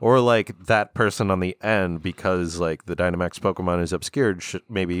 or like that person on the end, because like the Dynamax Pokemon is obscured,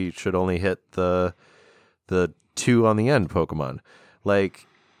 should only hit the 2 on the end Pokemon. Like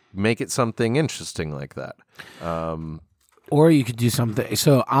make it something interesting like that. Or you could do something.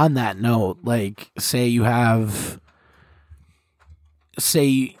 So on that note, like say you have,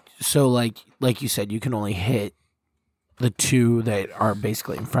 like you said, you can only hit the 2 that are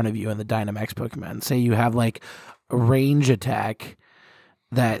basically in front of you in the Dynamax Pokemon. Say you have like a range attack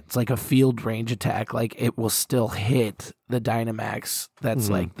that's like a field range attack, like it will still hit the Dynamax that's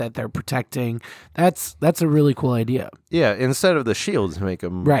like that they're protecting. That's a really cool idea. Yeah, instead of the shields, make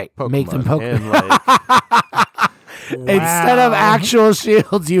them Right, Pokemon. make them Pokemon. And, like, Instead of actual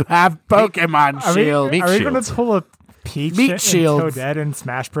shields, you have Pokemon shields. Meat Are we going to shields. pull a Peach Meat and shields. Toadette in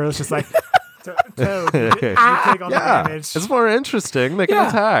Smash Bros? Just like, Toad, you take all the yeah, damage. it's more interesting. They can Yeah.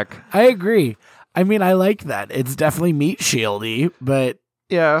 attack. I agree. I mean, I like that. It's definitely meat shieldy, but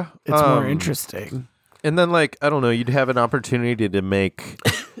Yeah, it's more interesting. And then, like, I don't know, you'd have an opportunity to make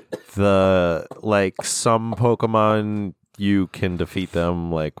the, like, some Pokemon, you can defeat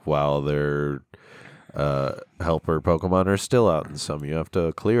them, like, while their helper Pokemon are still out, and some you have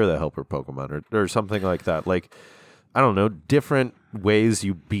to clear the helper Pokemon, or something like that. Like, I don't know, different ways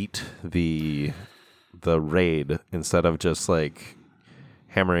you beat the raid, instead of just, like,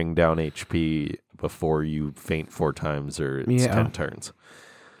 hammering down HP before you faint 4 times or it's 10 turns.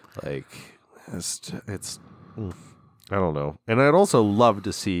 Like, it's I don't know. And I'd also love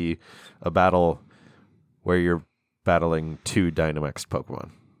to see a battle where you're battling 2 Dynamax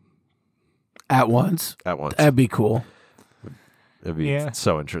Pokemon At once? at once. That'd be cool. It'd be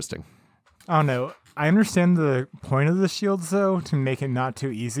so interesting. I don't know. I understand the point of the shields, though, to make it not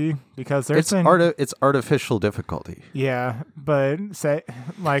too easy, because there's It's artificial difficulty. Yeah, but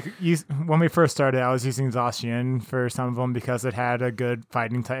when we first started, I was using Zacian for some of them because it had a good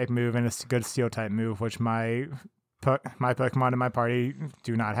fighting type move and a good steel type move, which my Pokemon in my party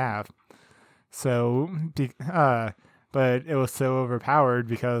do not have. So, but it was so overpowered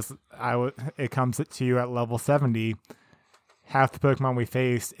because it comes to you at level 70. Half the Pokemon we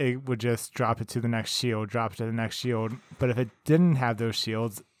faced, it would just drop it to the next shield, drop it to the next shield. But if it didn't have those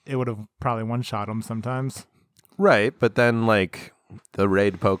shields, it would have probably one-shot them sometimes. Right, but then, like, the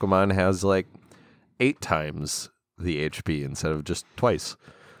raid Pokemon has, like, 8 times the HP instead of just twice.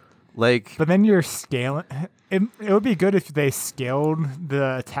 Like, but then you're scaling. It would be good if they scaled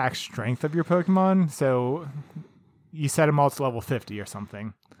the attack strength of your Pokemon. So you set them all to level 50 or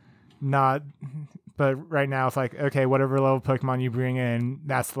something. But right now it's like, okay, whatever level Pokemon you bring in,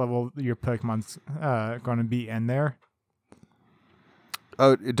 that's the level your Pokemon's going to be in there.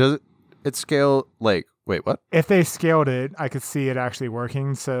 Oh, it scale, like, wait, what? If they scaled it, I could see it actually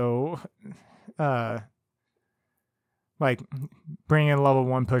working. So, like, bringing a level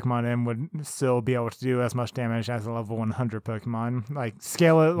 1 Pokemon in would still be able to do as much damage as a level 100 Pokemon. Like,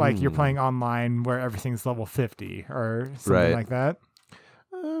 scale it like you're playing online where everything's level 50 or something like that.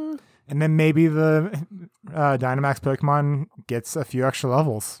 And then maybe the Dynamax Pokemon gets a few extra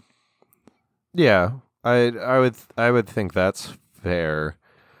levels. Yeah, I would think that's fair.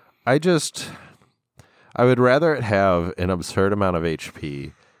 I would rather it have an absurd amount of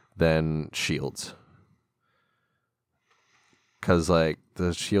HP than shields. Because, like,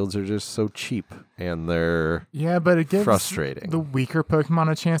 the shields are just so cheap and they're but it gives frustrating. The weaker Pokemon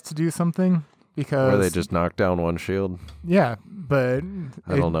a chance to do something. Because where they just knock down one shield. Yeah, but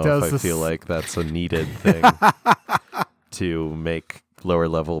I don't know if I feel like that's a needed thing to make lower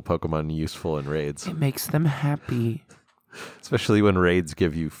level Pokemon useful in raids. It makes them happy. Especially when raids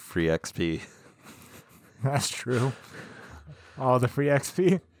give you free XP. That's true. All the free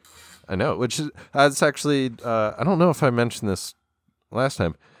XP. I know, which is that's actually I don't know if I mentioned this last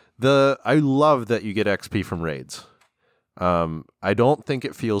time. I love that you get XP from raids. I don't think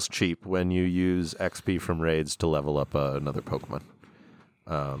it feels cheap when you use XP from raids to level up another Pokemon.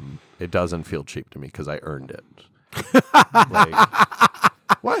 It doesn't feel cheap to me because I earned it. Like,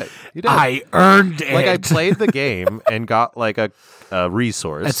 what? You did. I earned it. Like, I played the game and got, like, a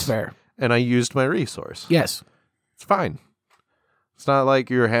resource. That's fair. And I used my resource. Yes. It's fine. It's not like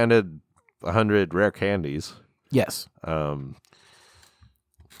you're handed 100 rare candies. Yes. I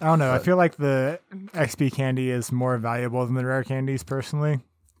don't know. I feel like the XP candy is more valuable than the rare candies, personally.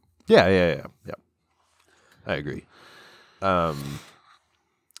 Yeah. I agree.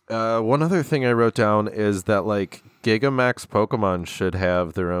 One other thing I wrote down is that, like, Gigamax Pokemon should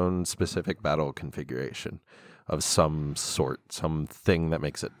have their own specific battle configuration of some sort, something that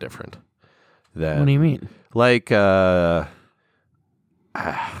makes it different. What do you mean? Like, I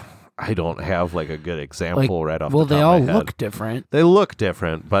don't have, like, a good example right off the top of my head. Well, they all look different. They look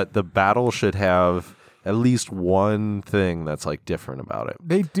different, but the battle should have at least one thing that's, like, different about it.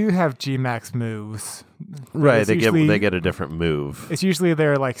 They do have G-Max moves. Right, they get a different move. It's usually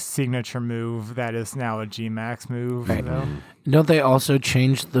their, like, signature move that is now a G-Max move. Right. You know? Don't they also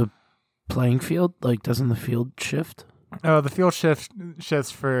change the playing field? Like, doesn't the field shift? Oh, the field shifts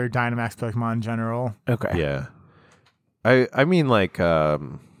for Dynamax Pokemon in general. Okay. Yeah. I mean, like, I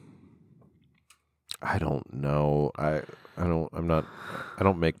don't know. I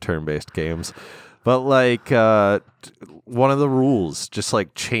don't make turn-based games. But, like, one of the rules, just,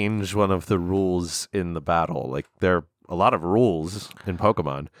 like, change one of the rules in the battle. Like, there are a lot of rules in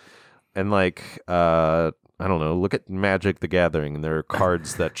Pokemon. And, like, I don't know, look at Magic the Gathering, and there are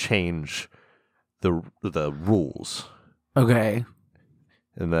cards that change the rules. Okay.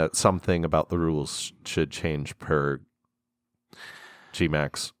 And that something about the rules should change per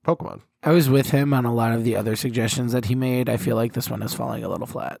G-Max Pokemon. I was with him on a lot of the other suggestions that he made. I feel like this one is falling a little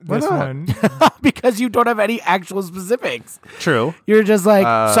flat. This one, because you don't have any actual specifics. True. You're just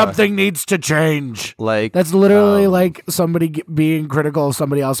like, something needs to change. Like, That's literally like somebody being critical of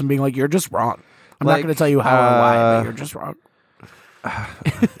somebody else and being like, you're just wrong. I'm not going to tell you how or why, but you're just wrong.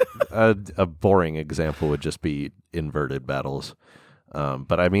 a boring example would just be inverted battles.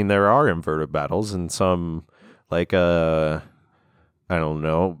 But I mean, there are inverted battles, and some, like, I don't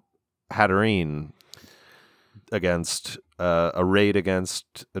know, Hatterene against a raid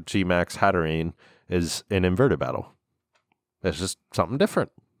against a G-Max Hatterene is an inverted battle. It's just something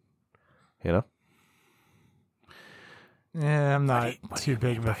different, you know? Yeah, I'm not too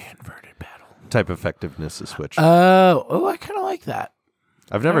big of a inverted battle. Type effectiveness is switch. Oh, I kind of like that.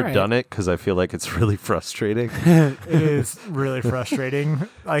 I've never Alright. done it because I feel like it's really frustrating. It is really frustrating.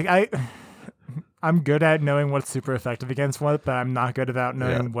 Like I'm good at knowing what's super effective against what, but I'm not good about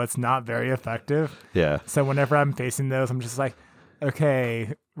knowing what's not very effective. Yeah. So whenever I'm facing those, I'm just like,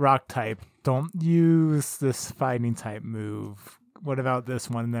 okay, rock type, don't use this fighting type move. What about this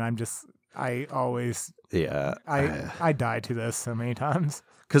one? And then I always Yeah. I die to this so many times.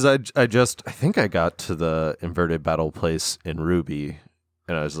 Because I think I got to the inverted battle place in Ruby,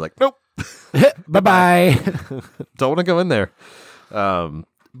 and I was like, nope, Bye-bye. don't want to go in there.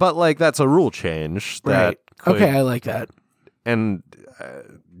 But like that's a rule change that Right. could, Okay, I like that. and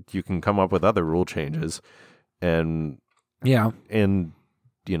you can come up with other rule changes, and Yeah.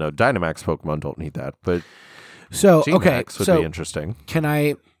 Dynamax Pokemon don't need that, but So, G-Max okay. would So be interesting. can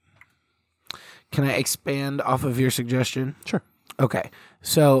I expand off of your suggestion? Sure. Okay.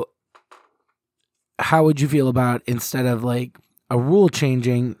 So how would you feel about, instead of like a rule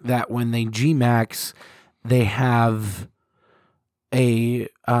changing, that when they G-Max, they have a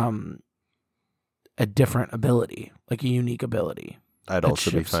different ability, like a unique ability? I'd that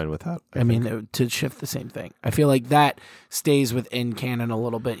also be shifts. fine with that. I mean, to shift the same thing. I feel like that stays within canon a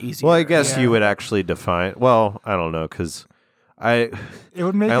little bit easier. well, I guess Yeah. you would actually define. Well, I don't know because It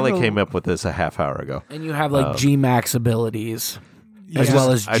would make I only it a- came up with this a half hour ago. And you have like G-Max abilities. Yeah. As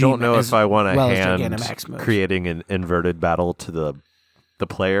well as I don't know if I want to well as hand Gigantamax moves. creating an inverted battle to the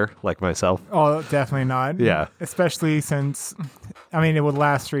player like myself. Oh, definitely not. Yeah. Especially since, it would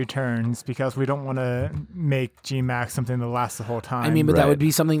last 3 turns because we don't want to make G-Max something that lasts the whole time. I mean, but that Right. would be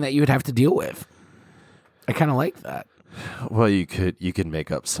something that you would have to deal with. I kind of like that. Well, you could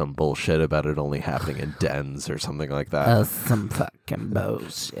make up some bullshit about it only happening in dens or something like that. Some fucking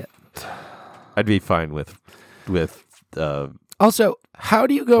bullshit. I'd be fine with Also, how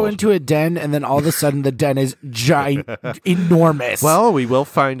do you go into a den and then all of a sudden the den is enormous? well, we will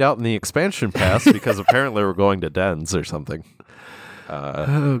find out in the expansion pass because apparently we're going to dens or something.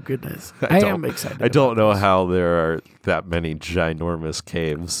 oh goodness, I am excited. I don't about know this. how there are that many ginormous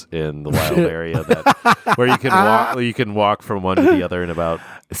caves in the wild area that where you can walk from one to the other in about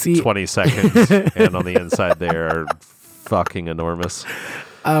See, 20 seconds, and on the inside they are fucking enormous.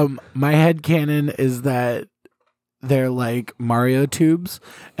 my headcanon is that they're like Mario tubes,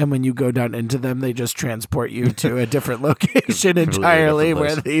 and when you go down into them, they just transport you to a different location entirely different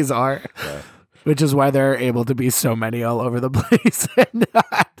where place. these are. Which is why there are able to be so many all over the place and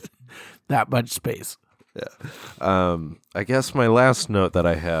not that much space. I guess my last note that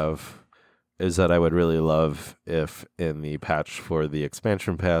I have is that I would really love if in the patch for the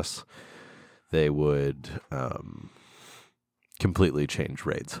expansion pass they would completely change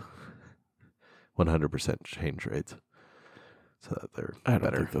raids. 100% change raids. So that they're I don't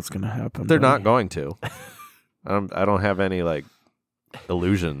better. think that's going to happen. They're not buddy. going to. I don't have any like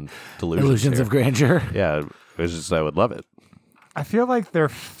delusions Illusions here. of grandeur. Yeah, it's just I would love it. I feel like they're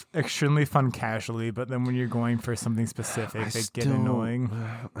extremely fun casually, but then when you're going for something specific, they get annoying.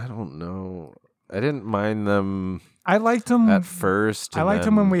 I don't know. I didn't mind them I liked them at first. I and liked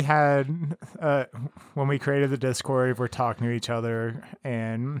them when then- we had when we created the Discord. We're talking to each other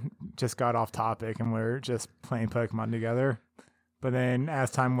and just got off topic, and we're just playing Pokemon together. But then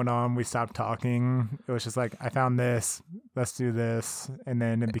as time went on, we stopped talking. It was just like, I found this, let's do this, and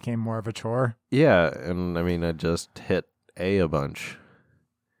then it became more of a chore. Yeah, and I mean, I just hit a bunch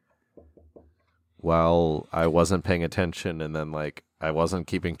while I wasn't paying attention, and then like I wasn't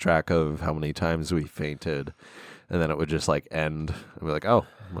keeping track of how many times we fainted, and then it would just like end. I'd be like, oh,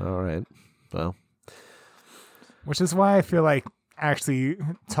 all right, well, Which is why I feel like actually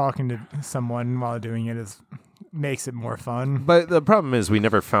talking to someone while doing it makes it more fun. but the problem is we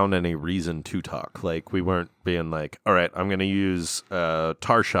never found any reason to talk. Like we weren't being like, all right, I'm gonna use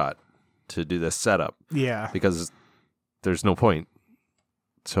Tar Shot to do this setup Yeah. because there's no point.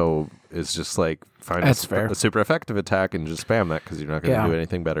 So it's just like find That's fair. a super effective attack and just spam that because you're not going to Yeah. do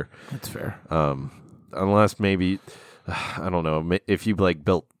anything better. That's fair. Unless maybe I don't know if you like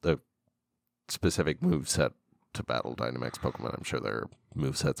built a specific move set to battle Dynamax Pokemon. I'm sure there are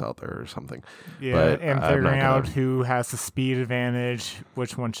move sets out there or something. Yeah, But and I'm not figuring gonna- out who has the speed advantage,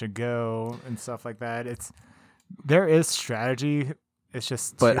 which one should go, and stuff like that. There is strategy. It's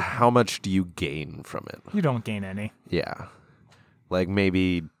just But how much do you gain from it? you don't gain any. Yeah, like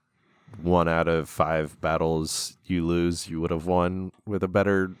maybe 1 out of 5 battles you lose, you would have won with a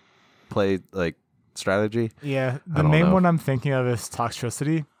better play strategy. Yeah, I the don't main know. one I'm thinking of is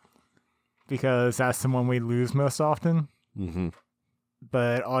Toxtricity, because that's the one we lose most often. Mm-hmm.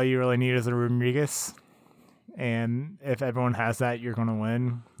 But all you really need is a Rodriguez, and if everyone has that, you're going to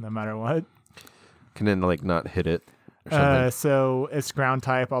win no matter what. Can then not hit it or something? So it's ground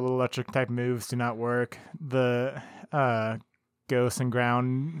type. All the electric type moves do not work. The ghost and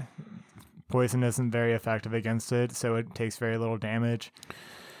ground poison isn't very effective against it, so it takes very little damage.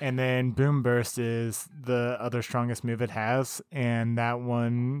 And then Boom Burst is the other strongest move it has, and that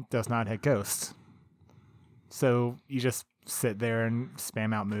one does not hit ghosts. So you just sit there and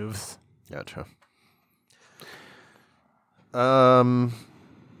spam out moves. Gotcha. Not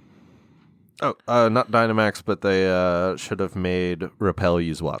Dynamax, but they should have made Repel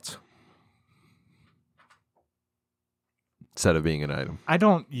use Watts instead of being an item. I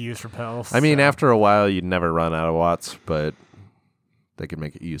don't use repels. I mean, so- after a while, you'd never run out of Watts, but they could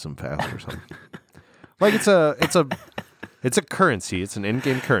make it use them fast or something. It's a currency. It's an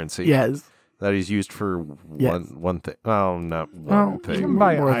in-game currency. Yes. That is used for Yes. one thing. Oh, not one You thing. can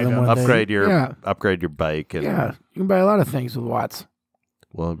buy more items. than one thing. Upgrade your Yeah. upgrade your bike. And, Yeah. You can buy a lot of things with Watts.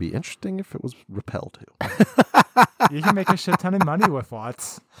 Well, it'd be interesting if it was Repel too. you can make a shit ton of money with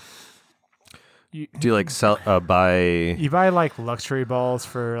Watts. Do you sell buy? You buy luxury balls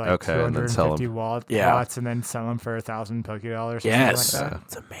for Okay, and then sell 250 Yeah. watts, and then sell them for $1,000 Pokédollars. Or Yes. something like that.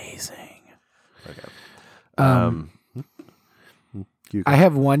 It's amazing. Okay. I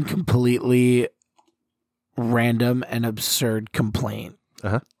have one completely random and absurd complaint.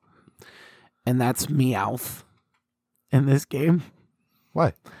 Uh-huh. And that's Meowth in this game.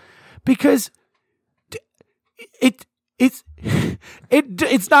 Why? Because it's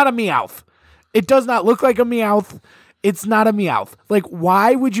not a Meowth. It does not look like a Meowth. It's not a Meowth.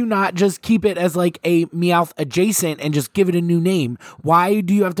 Why would you not just keep it as a Meowth adjacent and just give it a new name? Why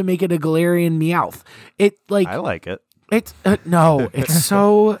do you have to make it a Galarian Meowth? I like it. It's no, it's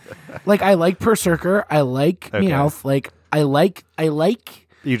so I like Berserker. I like Okay. Meowth. I like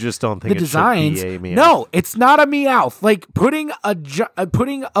You just don't think the it designs. should be a Meowth. No, it's not a Meowth.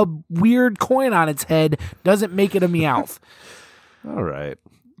 Putting a weird coin on its head doesn't make it a Meowth. All right.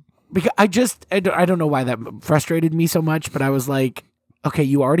 Because I don't know why that frustrated me so much, but I was like, okay,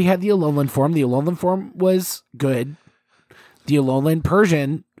 you already had the Alolan form. The Alolan form was good. The Alolan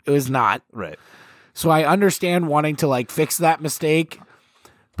Persian was not. Right. So I understand wanting to fix that mistake,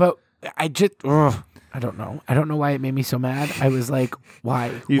 but I don't know. I don't know why it made me so mad. I was like, why?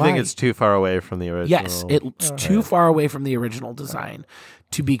 You Why? think it's too far away from the original? Yes, it's too far away from the original design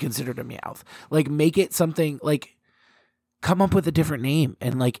to be considered a Meowth. Make it something come up with a different name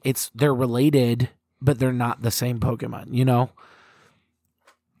and they're related, but they're not the same Pokemon,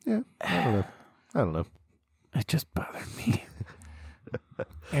 Yeah. I don't know. It just bothered me.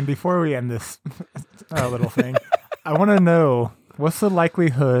 And before we end this little thing, I want to know what's the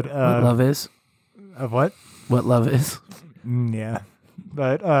likelihood What of love is? of what? What love is? Yeah,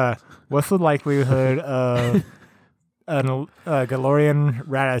 but what's the likelihood of a Galarian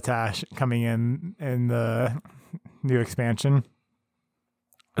Rattata coming in the new expansion?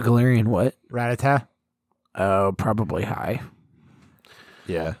 A Galarian what? Rattata. Oh, probably high.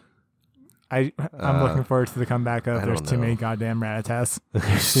 Yeah. I'm looking forward to the comeback of I there's don't too know. many goddamn Rattatas.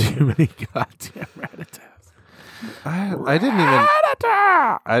 There's too many goddamn Rattatas. I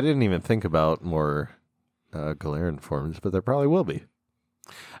didn't even think about more Galarian forms, but there probably will be.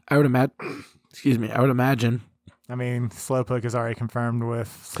 I would imagine. Excuse me. I would imagine. I mean, Slowpoke is already confirmed with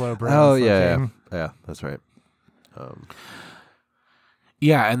Slowbro. Oh and yeah, Slowking. yeah, that's right.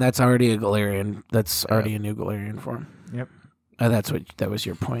 Yeah, and that's already a Galarian. That's already a new Galarian form. Yep. That was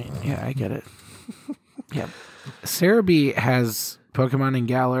your point. Yeah, I get it. Yeah. Cerebi has Pokemon and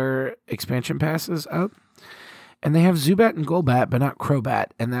Galar expansion passes up, and they have Zubat and Golbat, but not Crobat,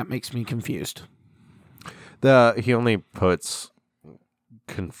 and that makes me confused. He only puts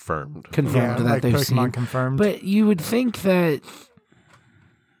confirmed. Confirmed Yeah, that they've Pokemon seen, confirmed. but you would think that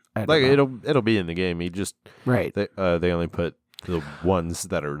I don't know. It'll be in the game. He just Right. they only put the ones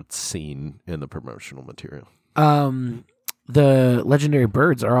that are seen in the promotional material. The legendary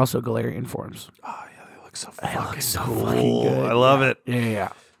birds are also Galarian forms. Oh yeah, they look so They fucking look so fucking good. I love it.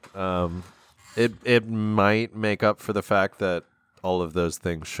 Yeah. It might make up for the fact that all of those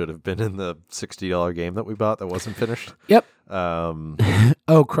things should have been in the $60 game that we bought that wasn't finished. Yep. Um,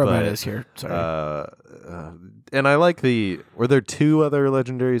 Oh, Crobat But, is here. Sorry. and I like were there 2 other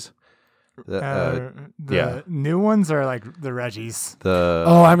legendaries? the yeah. new ones are like the Reggies.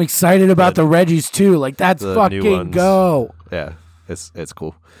 Oh, I'm excited about the Reggies too. That's the new fucking ones. go. Yeah, it's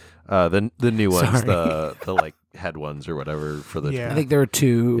cool. The new ones, Sorry. the like head ones or whatever for the Yeah. I think there are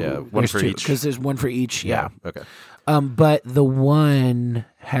two. Yeah, one for each. because there's one for each. Yeah. Okay. But the one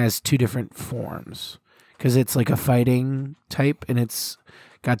has two different forms because it's like a fighting type, and it's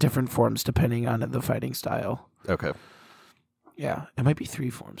got different forms depending on the fighting style. Okay. Yeah, it might be 3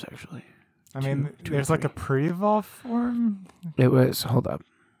 forms actually. I mean, two there's or like a pre-evolve form. It was hold up.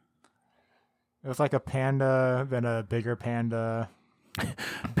 It was like a panda, then a bigger panda,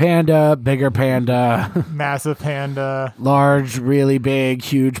 Panda, bigger panda, massive panda. large, really big,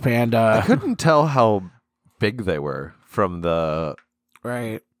 huge I panda. couldn't tell how big they were from the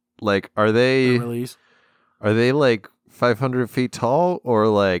Right. like. Are The they release. like 500 feet tall or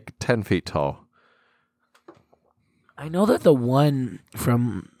like 10 feet tall? I know that the one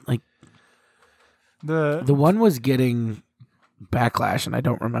from like The the one was getting backlash, and I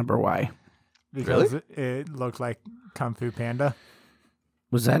don't remember why. because it looked like Kung Fu Panda.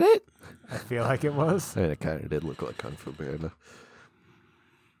 Was that it? I feel like it was. I mean, it kind of did look like Kung Fu Panda.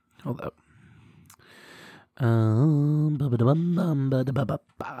 Hold up.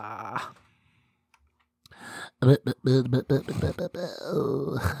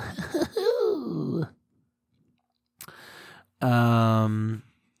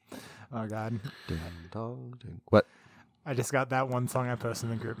 Oh god, Ding dong ding. What? I just got that one song I posted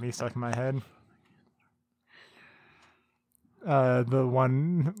in the group me stuck in my head. The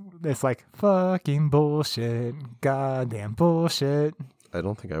one that's like fucking bullshit, goddamn bullshit. I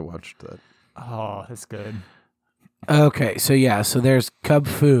don't think I watched that. Oh, it's good. Okay, so yeah, so there's Cub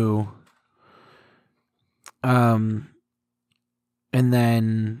Fu. And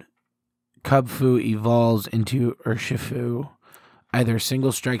then Cub Fu evolves into Urshifu, either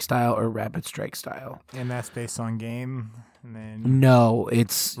single strike style or rapid strike style. And that's based on game. And then No,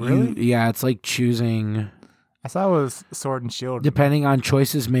 it's Really? yeah, it's like choosing I saw it was Sword and Shield. depending on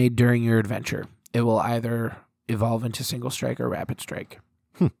choices made during your adventure. It will either evolve into single strike or rapid strike.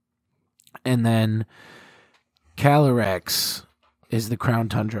 And then Calyrex is the Crown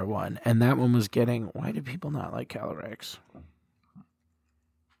Tundra one, and that one was getting. Why do people not like Calyrex?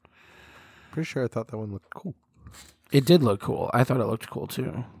 Pretty sure I thought that one looked cool. It did look cool. I thought it looked cool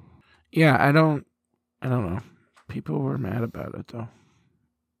too. Yeah, I don't know. People were mad about it though.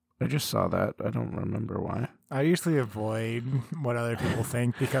 I just saw that. I don't remember why. I usually avoid what other people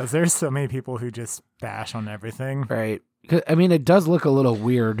think because there's so many people who just bash on everything. Right. 'Cause, I mean, it does look a little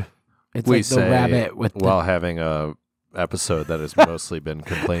weird. It's We like the say rabbit with while having a episode that has mostly been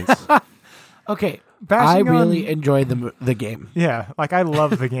complaints. Okay, Bashing I really on- enjoyed the game. Yeah, like I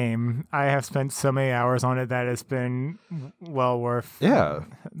love the game. I have spent so many hours on it that it's been well worth Yeah,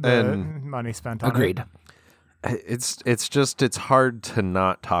 the and money spent on Agreed. it's hard to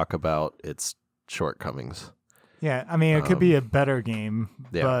not talk about its shortcomings. it. Yeah, I mean, it could be a better game,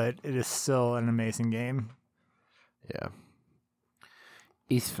 yeah. but it is still an amazing game. Yeah.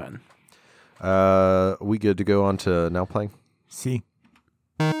 It's fun. We good to go on to now playing? See,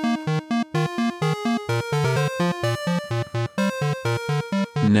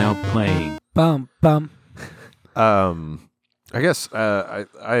 Now playing. Bum bum. I guess I'll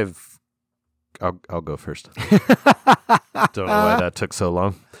go first. Don't know why that took so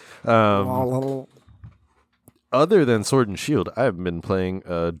long. Other than Sword and Shield, I've been playing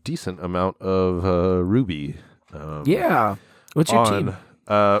a decent amount of Ruby. Yeah. What's your team?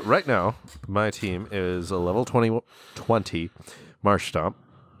 Right now, my team is a level 20 Marsh Stomp,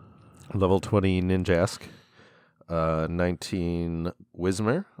 level 20 Ninjask, 19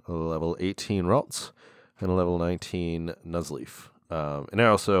 Whismer, a level 18 Ralts, and a level 19 Nuzleaf. And I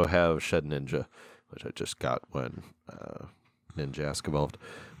also have Shed Ninja, which I just got when Ninjask evolved,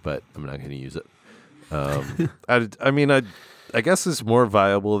 but I'm not going to use it. I mean, I guess it's more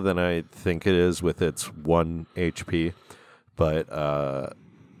viable than I think it is with its 1 HP, but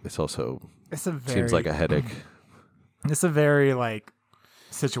it's also it's a very seems like a headache. It's a very like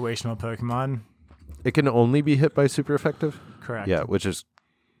situational Pokemon. It can only be hit by super effective. Correct. Yeah, which is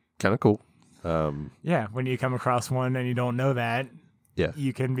kind of cool. Yeah, when you come across one and you don't know that, Yeah.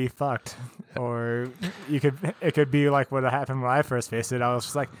 you can be fucked. Or it could be like what happened when I first faced it. I was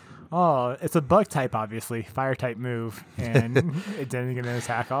just like, oh, it's a bug type, obviously, fire type move, and it didn't get an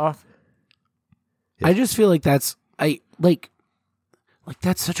attack off. I just feel like that's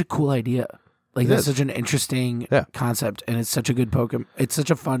that's such a cool idea. Like It that's is. such an interesting Yeah. concept, and it's such a good Pokemon. It's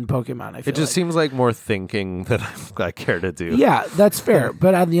such a fun Pokemon. I feel It just like. seems like more thinking than I care to do. Yeah, that's fair.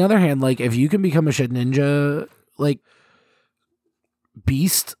 But on the other hand, like if you can become a Shed Ninja like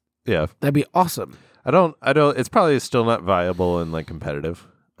beast, Yeah. that'd be awesome. I don't. It's probably still not viable in like competitive.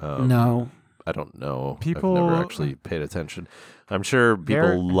 No. I don't know. People- I've never actually paid attention. I'm sure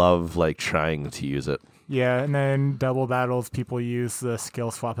They're- people love like trying to use it. Yeah, and then double battles, people use the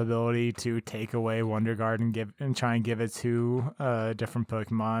skill swap ability to take away Wonder Guard and try and give it to a different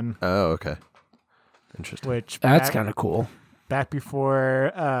Pokemon. Oh, okay. Interesting. Which That's back- kind of cool. back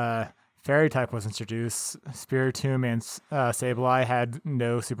before Fairy type was introduced, Spiritomb and Sableye had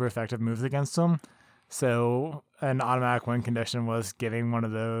no super effective moves against them. So an automatic win condition was giving one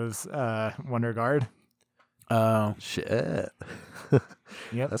of those Wonder Guard. Oh, Shit.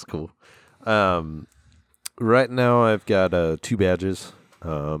 Yep. That's cool. Right now I've got 2 badges.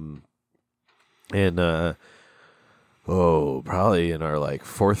 Probably in our like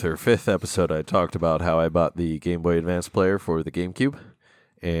 4th or 5th episode, I talked about how I bought the Game Boy Advance player for the GameCube,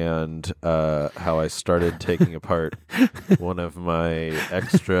 and how I started taking apart one of my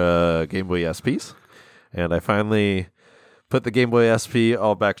extra Game Boy SPs, and I finally put the Game Boy SP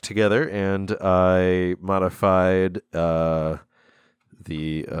all back together, and I modified let's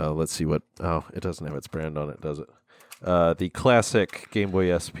see what. Oh, it doesn't have its brand on it, does it? The classic Game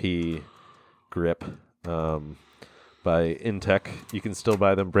Boy SP grip by Intech. You can still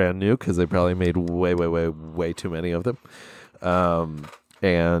buy them brand new because they probably made way too many of them.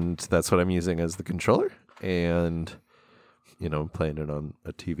 And that's what I'm using as the controller, and playing it on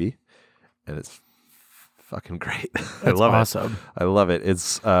a TV, and it's fucking great. I love awesome. it. I love it.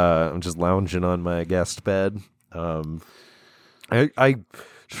 It's I'm just lounging on my guest bed. I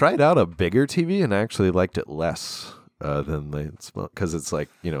tried out a bigger TV and I actually liked it less than the small, because it's like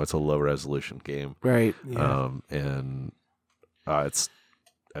it's a low resolution game, Right. and it's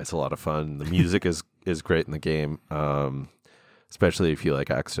a lot of fun. The music is great in the game, especially if you like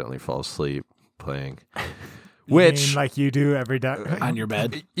accidentally fall asleep playing, You which mean like you do every day. On your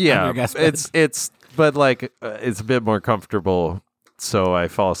bed. yeah, on your guest bed. it's but like it's a bit more comfortable, so I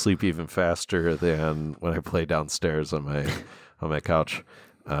fall asleep even faster than when I play downstairs on my couch.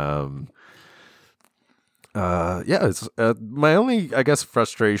 It's my only, I guess,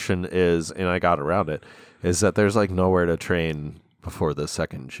 frustration is, and I got around it, is that there's like nowhere to train before the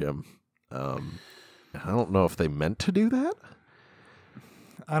second gym. I don't know if they meant to do that.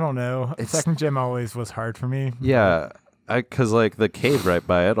 I don't know. Second gym always was hard for me. Yeah, because like the cave right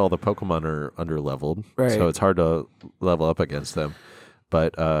by it, all the Pokemon are under-leveled, Right. so it's hard to level up against them.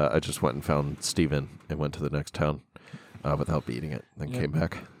 But I just went and found Steven and went to the next town without beating it, then came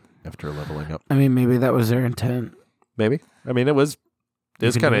back after leveling up. I mean, maybe that was their intent. Maybe. I mean, it was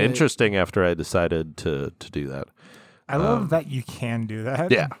can kind of do it. interesting after I decided to do that. I love that you can do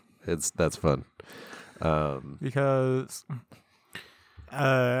that. Yeah, that's fun. Because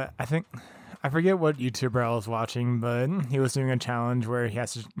I think I forget what YouTuber I was watching, but he was doing a challenge where he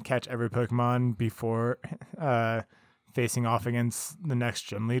has to catch every Pokemon before facing off against the next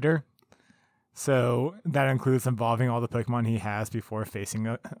gym leader. So that includes involving all the Pokemon he has before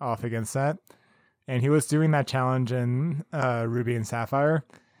facing off against that. And he was doing that challenge in Ruby and Sapphire.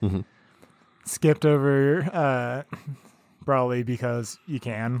 Mhm. Skipped over Brawley because you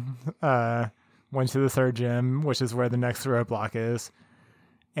can. Went to the third gym, which is where the next roadblock is.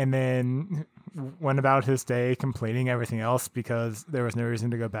 And then went about his day completing everything else because there was no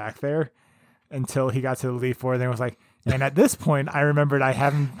reason to go back there until he got to the Elite Four. Then was like, and at this point, I remembered I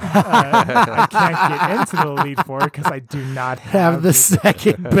haven't, I can't get into the Elite Four because I do not Have the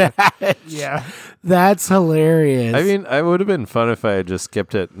second badge. Yeah. That's hilarious. I mean, it would have been fun if I had just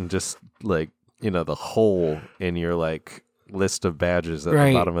skipped it and just like, the hole in your like list of badges at Right.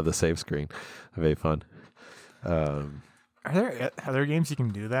 the bottom of the save screen. Very fun. Are there other games you can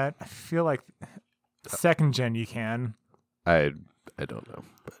do that? I feel like second gen you can. I don't know.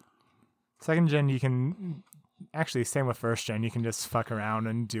 But Second gen you can. Actually, same with first gen. You can just fuck around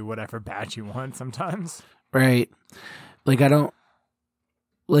and do whatever badge you want sometimes. right. Like, I don't.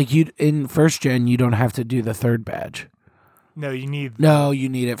 Like, in first gen, you don't have to do the third badge. No, you need. No, you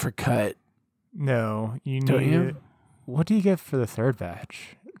need it for cut. No, you Don't need. you? What do you get for the third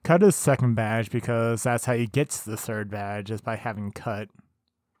badge? Cut is second badge because that's how you get to the third badge, is by having cut.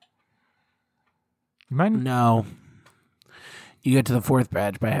 You might. No. You get to the fourth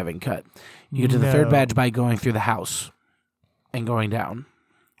badge by having cut. You get to the third No. badge by going through the house and going down.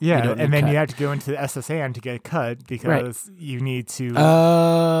 Yeah, don't need and then cut. you have to go into the SSN to get cut because you need to.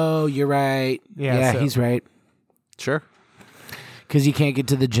 Oh, you're right. Yeah, Yeah, so- he's right. sure. Because you can't get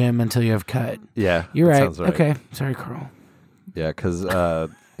to the gym until you have cut. Yeah. You're that right. sounds right. Okay. Sorry, Carl. Yeah, because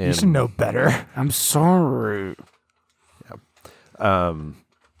you should know better. I'm sorry.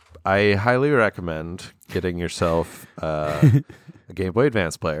 I highly recommend getting yourself a Game Boy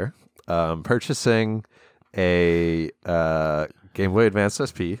Advance player, purchasing a Game Boy Advance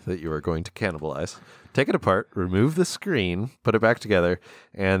SP that you are going to cannibalize. Take it apart, remove the screen, put it back together,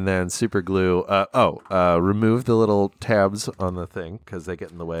 and then super glue. Remove the little tabs on the thing because they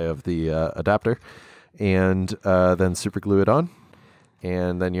get in the way of the adapter, and then super glue it on,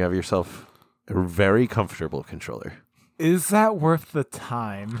 and then you have yourself a very comfortable controller. Is that worth the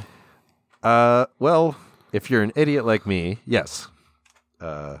time? Well, if you're an idiot like me, yes.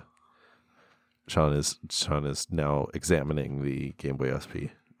 Sean is now examining the Game Boy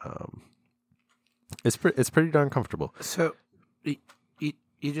SP. It's pretty darn comfortable. So, you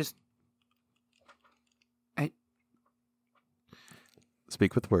just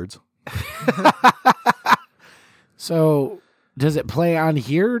Speak with words. So, does it play on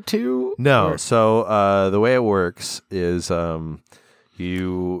here too? No. Or- So the way it works is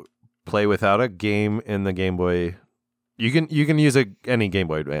you play without a game in the Game Boy. You can use any Game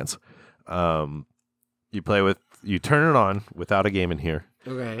Boy Advance. You turn it on without a game in here.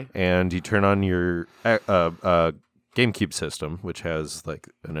 Okay. And you turn on your GameCube system, which has like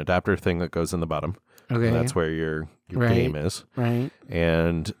an adapter thing that goes in the bottom. Okay. And that's where your Right. game is. Right.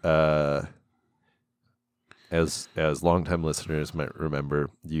 And as longtime listeners might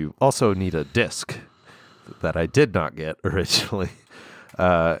remember, you also need a disc that I did not get originally.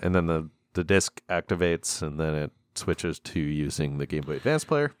 And then the disc activates, and then it switches to using the Game Boy Advance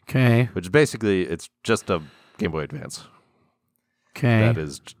player, Okay. which basically it's just a Game Boy Advance Okay. that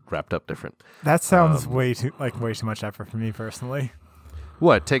is wrapped up different. That sounds way too much effort for me personally.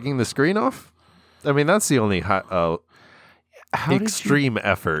 What, taking the screen off? I mean, that's the only How extreme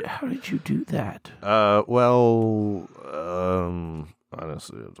effort. How did you do that? Honestly,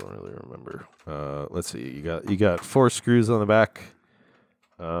 I don't really remember. Let's see. You got 4 screws on the back.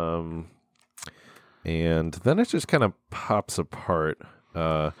 And then it just kind of pops apart.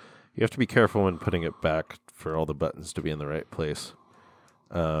 You have to be careful when putting it back for all the buttons to be in the right place.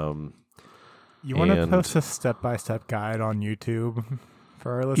 You want to And- post a step-by-step guide on YouTube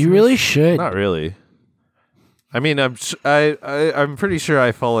for our listeners? You really should. Not really. I mean, I'm pretty sure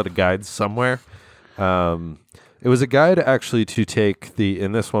I followed a guide somewhere. It was a guide actually to take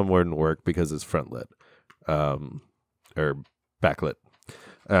and this one wouldn't work because it's front lit, or backlit.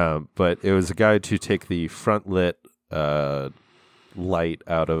 But it was a guide to take the front lit light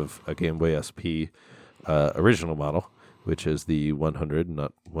out of a Game Boy SP original model, which is the 100,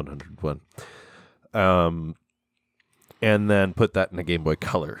 not 101. And then put that in a Game Boy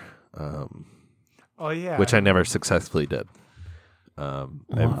Color. Oh yeah. Which I never successfully did. I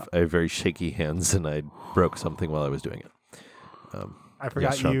have very shaky hands, and I broke something while I was doing it. I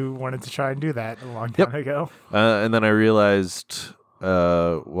forgot Sean. you wanted to try and do that a long time ago. And then I realized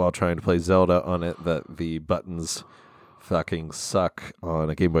while trying to play Zelda on it that the buttons fucking suck on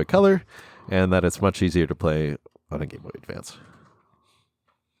a Game Boy Color, and that it's much easier to play on a Game Boy Advance.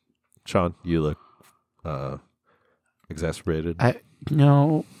 Sean, you look exasperated.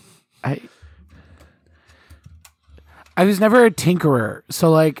 I was never a tinkerer,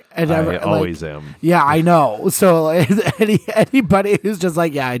 so like I always am. Yeah, I know. So anybody who's just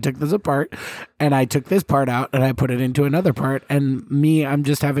like, yeah, I took this apart and I took this part out and I put it into another part, and I'm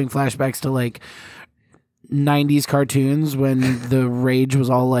just having flashbacks to like 90s cartoons when the rage was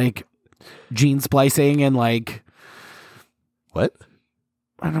all like gene splicing and like What?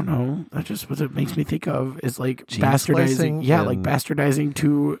 I don't know. That's just what it makes me think of is like Gene bastardizing. splicing Yeah, like and- bastardizing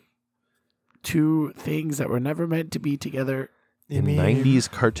two things that were never meant to be together. In mean- 90s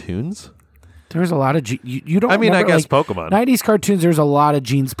cartoons? There was a lot of you don't. I mean, I remember, guess Pokemon. 90s cartoons. There's a lot of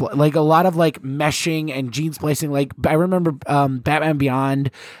gene like a lot of like meshing and gene splicing. Like I remember, Batman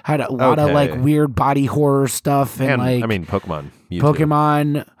Beyond had a lot of Okay. like weird body horror stuff and like I mean, Pokemon.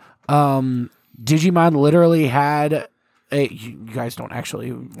 Mewtwo. Pokemon. Digimon literally had. You guys don't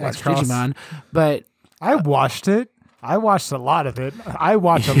actually watch X-Cross. Digimon, but I watched it. I watched a lot of it. I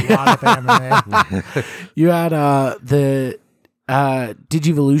watch a lot of anime. you had the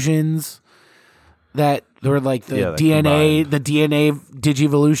Digivolutions that were like the Yeah, that DNA, combined. the DNA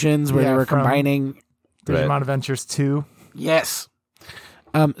Digivolutions where Yeah, they were from- combining. Digimon Right. Adventures 2. Yes.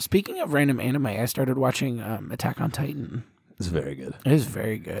 Speaking of random anime, I started watching Attack on Titan. It's very good. It is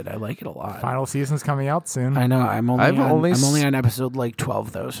very good. I like it a lot. Final season's coming out soon. I know. I'm only I've on, only I'm only s- on episode like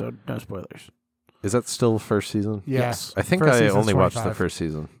 12 though, so no spoilers. Is that still the first season? Yeah. Yes. I think First I season's only watched the 25. first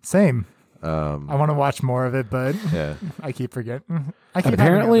season. Same. I Um, want to watch more of it, but yeah. I keep forgetting. I keep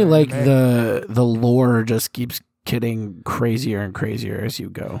Apparently, having like other anime. the lore just keeps getting crazier and crazier as you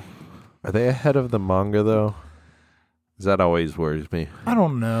go. Are they ahead of the manga, though? 'Cause that always worries me. I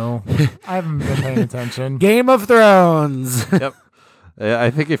don't know. I haven't been paying attention. Game of Thrones. I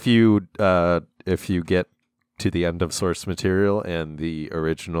think if you get to the end of source material and the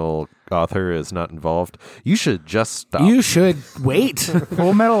original author is not involved, you should just stop. You should wait.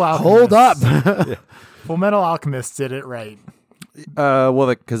 Full Metal Alchemist. Hold up. Full Metal Alchemist did it right. Well,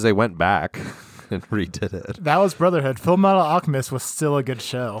 because they went back and redid it. That was Brotherhood. Full Metal Alchemist was still a good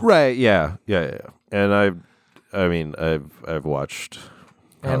show. Right? Yeah. And I've watched.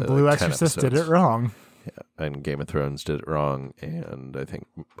 And probably Blue like 10 Exorcist did episodes. it wrong. Yeah, and Game of Thrones did it wrong, and I think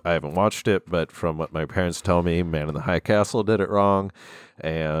I haven't watched it, but from what my parents tell me, Man in the High Castle did it wrong,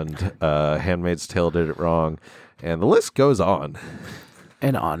 and Handmaid's Tale did it wrong, and the list goes on.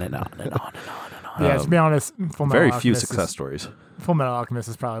 And on and on and on and on and on. Yeah, to be honest, Full Metal Very Alchemist few is- success stories. Full Metal Alchemist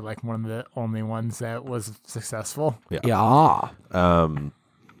is probably like one of the only ones that was successul. Yeah.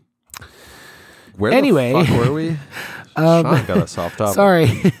 Where Anyway. the fuck were we? Sean got us off topic.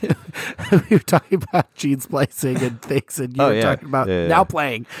 Sorry. We were talking about gene splicing and things, and you were talking about now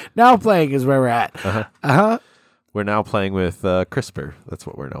playing. Now playing is where we're at. We're now playing with CRISPR. That's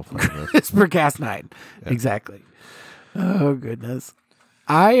what we're now playing with. CRISPR-Cas9. Exactly. Oh, goodness.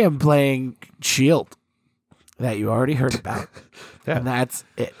 I am playing Shield that you already heard about. Yeah. And that's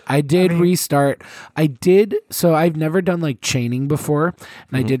it. I did restart. So I've never done like chaining before.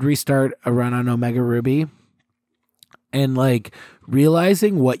 And I did restart a run on Omega Ruby. And like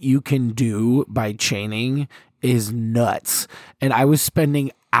realizing what you can do by chaining is nuts. And I was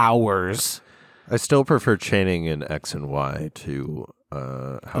spending hours. I still prefer chaining in X and Y to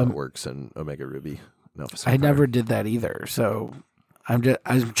how it works in Omega Ruby. No, I never did that either. So I'm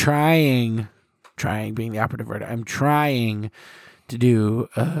trying being the operative word. I'm trying to do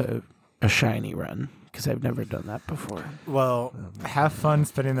a shiny run because I've never done that before. Well, have fun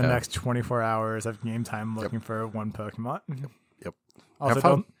spending the next 24 hours of game time looking for one Pokemon. Yep. Also, Have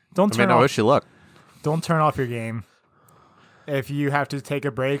fun. don't turn I off. wish you luck. Don't turn off your game. If you have to take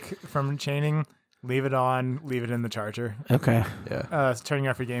a break from chaining, leave it on. Leave it in the charger. Okay. Yeah. Turning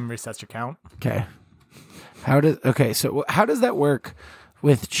off your game resets your count. Okay. So how does that work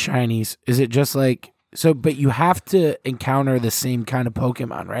with shinies? Is it just like but you have to encounter the same kind of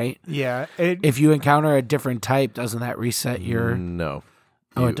Pokemon, right? Yeah. If you encounter a different type, doesn't that reset your No.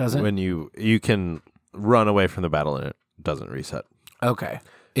 Oh, it doesn't? When you can run away from the battle and it doesn't reset. Okay.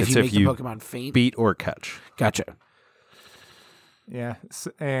 If It's you if make you the Pokemon faint? Beat or catch. Gotcha. Yeah.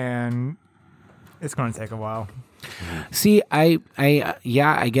 And it's going to take a while. See, I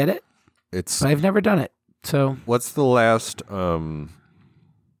get it, It's but I've never done it. So what's the last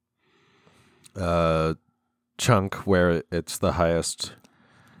chunk where it's the highest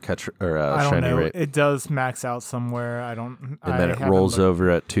catch or I don't shiny know. rate, It does max out somewhere. I don't. and then it rolls over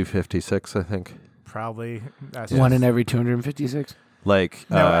at 256, I think. Probably. That's one just- in every 256. Like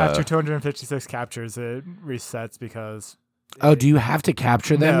No, after 256 captures, it resets because. Oh, do you have to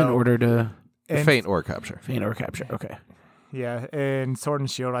capture them in No. order to and- faint or capture. faint or capture? Okay. Yeah, in Sword and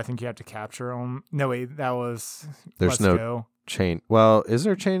Shield, I think you have to capture them. No, wait, that was. There's Let's no Go. chain. Well, is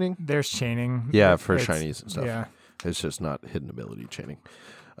there chaining? There's chaining. Yeah, for It's- shinies and stuff. Yeah. It's just not hidden ability chaining.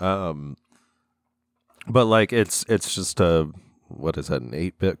 But like it's just an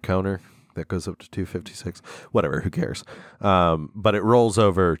 8-bit counter that goes up to 256. Whatever, who cares? But it rolls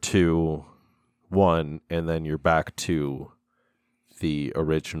over to 1, and then you're back to the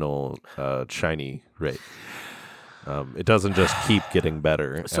original shiny rate. It doesn't just keep getting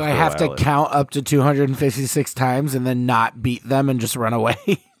better. So after I a have to while. count up to 256 times and then not beat them and just run away.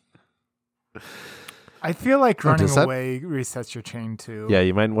 I feel like running does that- away resets your chain too. Yeah,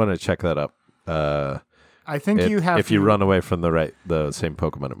 you might want to check that up. I think you have. if you run away from the same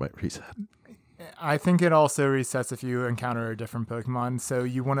Pokemon, it might reset. I think it also resets if you encounter a different Pokemon. So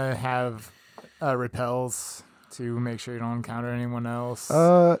you want to have repels to make sure you don't encounter anyone else.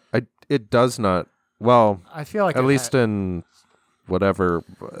 It does not. Well, I feel like at least in whatever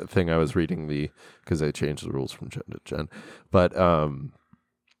thing I was reading, because they changed the rules from gen to gen. But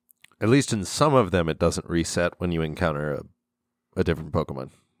at least in some of them, it doesn't reset when you encounter a different Pokemon.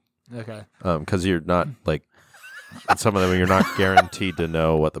 Okay. Because you're not like in some of them, you're not guaranteed to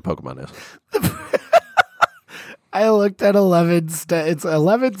know what the Pokemon is. I looked at 11 it's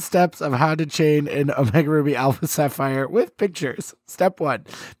 11 steps of how to chain in Omega Ruby Alpha Sapphire with pictures. Step 1,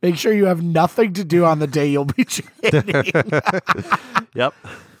 make sure you have nothing to do on the day you'll be chaining. Yep.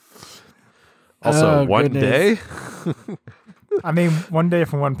 Also, Oh, one goodness. day. I mean, one day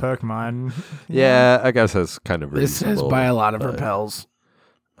for one Pokemon. Yeah, I guess that's kind of This reasonable. says by a lot of but, repels.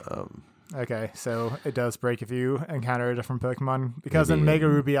 Okay, so it does break if you encounter a different Pokemon. Because in Maybe- Mega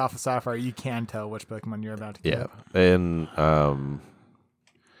Ruby Alpha Sapphire, you can tell which Pokemon you're about to get. Yeah, and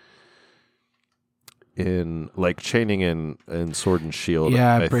in like chaining in Sword and Shield,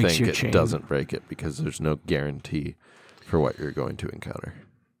 Yeah, it I breaks think your it chain. doesn't break it because there's no guarantee for what you're going to encounter.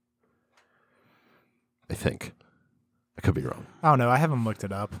 I think. I could be wrong. I don't know. I haven't looked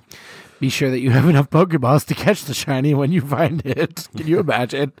it up. Be sure that you have enough Pokeballs to catch the shiny when you find it. Can you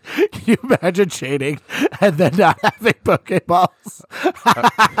imagine? Can you imagine chaining and then not having Pokeballs?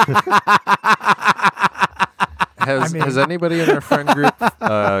 Has anybody in our friend group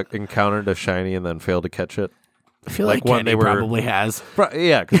encountered a shiny and then failed to catch it? I feel Like like when Kenny they were- probably has.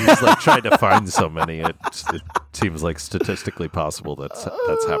 Yeah, because he's like trying to find so many. It seems like statistically possible that's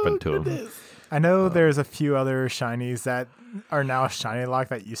happened to him. I know there's a few other shinies that are now shiny locked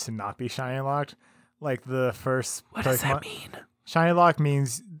that used to not be shiny locked. Like the first What does that Pokemon- mean? Shiny lock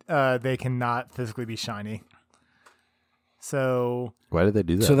means they cannot physically be shiny. So Why did they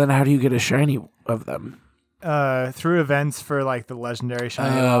do that? So then how do you get a shiny of them? through events for like the legendary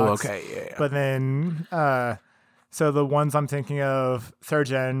shiny Oh, locks. okay. Yeah. But then so the ones I'm thinking of, third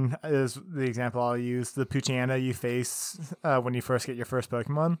gen is the example I'll use. The Poochyena you face when you first get your first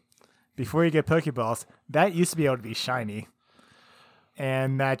Pokemon. Before you get Pokeballs, that used to be able to be shiny.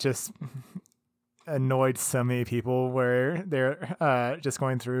 And that just annoyed so many people where they're just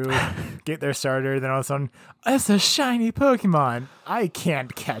going through, get their starter, then all of a sudden, it's a shiny Pokemon. I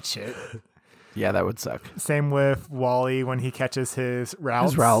can't catch it. Yeah, that would suck. Same with Wally when he catches his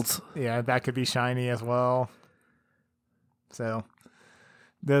routes. His routes. Yeah, that could be shiny as well. So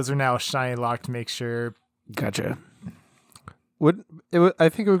those are now shiny locked to make sure. Gotcha. I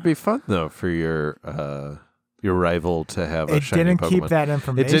think it would be fun though for your rival to have a It shiny didn't Pokemon. keep that It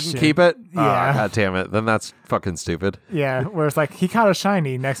information. didn't keep it? Yeah. Oh, God damn it. Then that's fucking stupid. Yeah, where it's like he caught a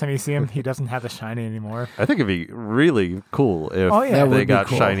shiny. Next time you see him, he doesn't have the shiny anymore. I think it'd be really cool if Oh, yeah. That would they be got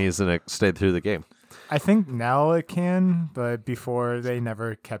cool. shinies and it stayed through the game. I think now it can, but before they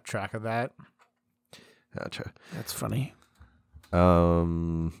never kept track of that. Gotcha. That's funny.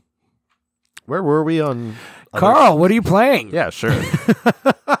 Where were we on Carl, what are you playing? Yeah, sure.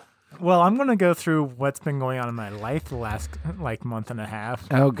 Well, I'm gonna go through what's been going on in my life the last like month and a half.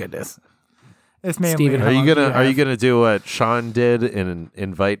 Oh goodness. It's mainly. Steven, how Are you long do gonna have? gonna do what Sean did and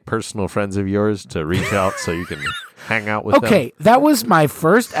invite personal friends of yours to reach out so you can hang out with them? Okay, that was my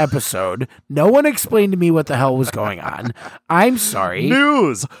first episode. No one explained to me what the hell was going on. I'm sorry.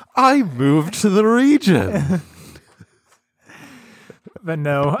 News! I moved to the region. But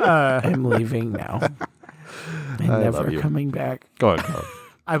no, I'm leaving now. I'm I never love you. coming back. Go on, Carl.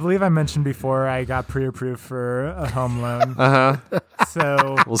 I believe I mentioned before I got pre-approved for a home loan.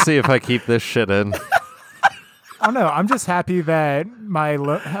 So We'll see if I keep this shit in. I don't know. I'm just happy that my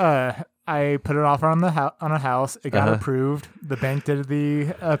I put an offer on on a house. It got approved. The bank did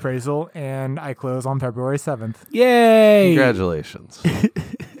the appraisal, and I close on February 7th. Yay! Congratulations.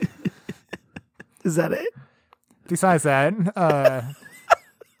 Is that it? Besides that,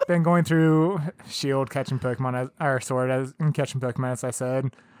 been going through Shield, catching Pokemon and catching Pokemon. As I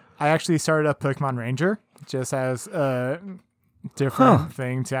said, I actually started up Pokemon Ranger just as a different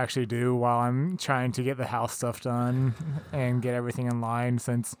thing to actually do while I'm trying to get the house stuff done and get everything in line,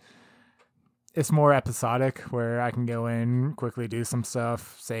 since it's more episodic where I can go in, quickly do some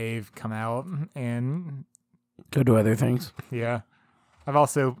stuff, save, come out, and Go do other things. yeah. I've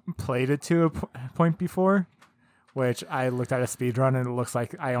also played it to a point before, which I looked at a speed run and it looks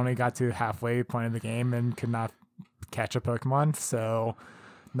like I only got to halfway point of the game and could not catch a Pokemon. So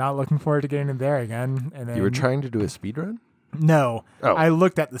not looking forward to getting in there again. And then You were trying to do a speed run? No, Oh. I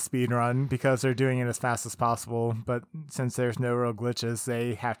looked at the speed run because they're doing it as fast as possible. But since there's no real glitches,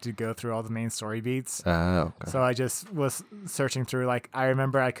 they have to go through all the main story beats. Oh, okay. So I just was searching through, like, I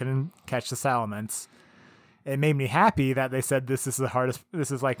remember I couldn't catch the Salamence. It made me happy that they said this is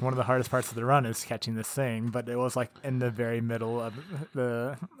like one of the hardest parts of the run is catching this thing, but it was like in the very middle of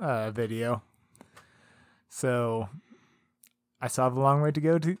the video. So I still have a long way to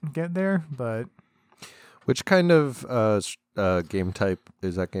go to get there, but Which kind of game type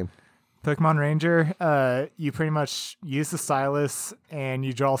is that game? Pokemon Ranger, you pretty much use the stylus and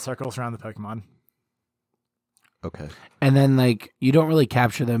you draw circles around the Pokemon. Okay. And then like you don't really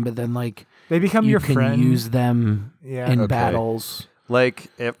capture them, but then like They become you your can friend. use them Yeah. in Okay. battles.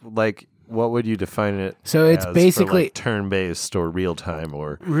 Like what would you define it? So it's as for, basically like, turn-based or real time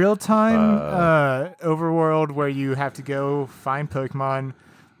or Real time overworld where you have to go find Pokemon,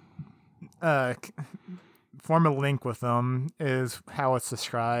 form a link with them is how it's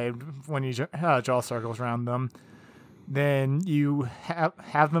described when you draw circles around them. Then you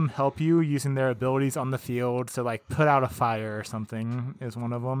have them help you using their abilities on the field. So like put out a fire or something is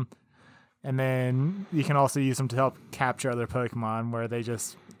one of them. And then you can also use them to help capture other Pokemon, where they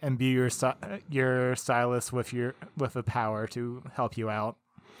just imbue your stylus with a power to help you out.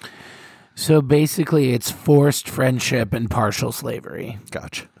 So basically, it's forced friendship and partial slavery.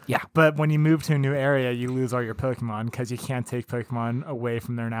 Gotcha. Yeah. But when you move to a new area, you lose all your Pokemon because you can't take Pokemon away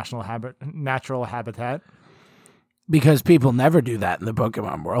from their natural habitat. Because people never do that in the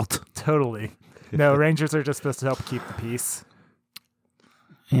Pokemon world. Totally. No, Rangers are just supposed to help keep the peace.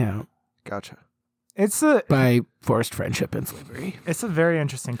 Yeah. Gotcha. By forced friendship and slavery. It's a very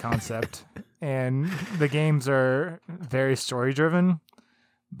interesting concept. And the games are very story-driven.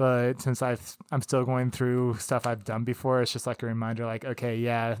 But since I'm still going through stuff I've done before, it's just like a reminder, like, okay,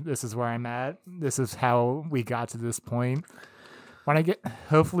 yeah, this is where I'm at. This is how we got to this point.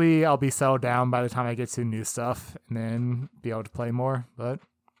 Hopefully I'll be settled down by the time I get to new stuff and then be able to play more. But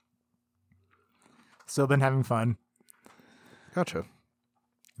still been having fun. Gotcha.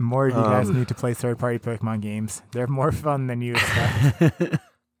 More of you guys need to play third-party Pokemon games. They're more fun than you expect.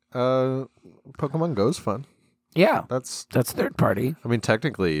 Pokemon Go's fun. Yeah. That's third party. I mean,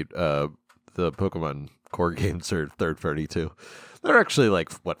 technically, the Pokemon core games are third party too. They're actually like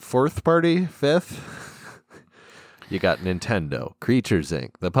fourth party, fifth. You got Nintendo, Creatures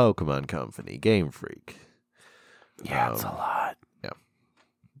Inc., the Pokemon Company, Game Freak. Yeah, it's a lot. Yeah,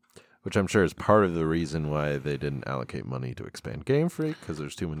 which I'm sure is part of the reason why they didn't allocate money to expand Game Freak, because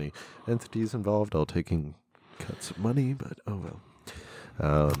there's too many entities involved, all taking cuts of money. But oh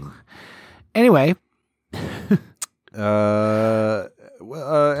well. Anyway.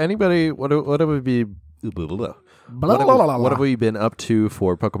 Anybody? What have we been? What have we been up to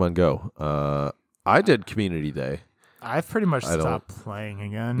for Pokemon Go? I did Community Day. I've pretty much stopped playing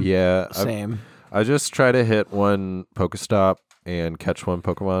again. Yeah, Same. I just try to hit one Pokestop and catch one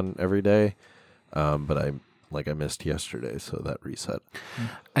Pokemon every day. But I missed yesterday, so that reset.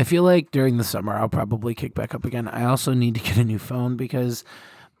 I feel like during the summer I'll probably kick back up again. I also need to get a new phone because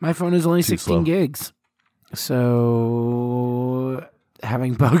my phone is only 16 gigs. So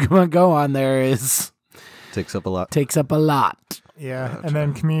having Pokemon Go on there takes up a lot. Yeah, and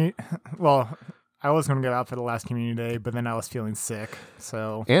then well, I was going to go out for the last Community Day, but then I was feeling sick,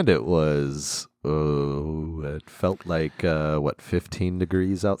 so. And it was, it felt like, 15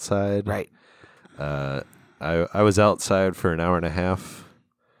 degrees outside? Right. I was outside for an hour and a half.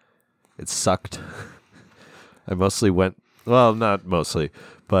 It sucked. I not mostly,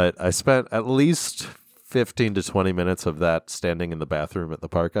 but I spent at least 15 to 20 minutes of that standing in the bathroom at the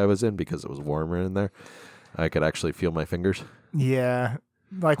park I was in because it was warmer in there. I could actually feel my fingers. Yeah.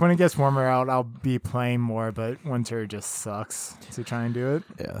 Like when it gets warmer out, I'll be playing more, but winter just sucks to try and do it.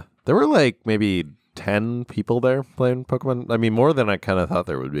 Yeah. There were like maybe 10 people there playing Pokemon. I mean, more than I kind of thought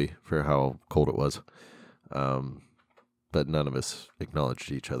there would be for how cold it was. But none of us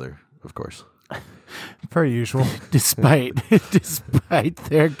acknowledged each other, of course. Per usual. Despite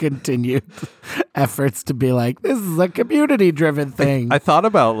their continued efforts to be like, this is a community-driven thing. I thought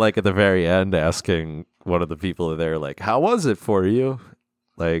about, like, at the very end asking one of the people there, like, how was it for you?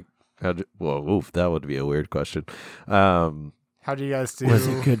 Like, that would be a weird question. How do you guys do? Was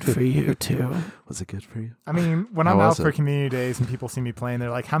it good for you, too? Was it good for you? I mean, when I'm out for Community Days and people see me playing, they're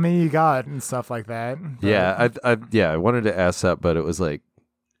like, how many you got? And stuff like that. But Yeah, I wanted to ask that, but it was like,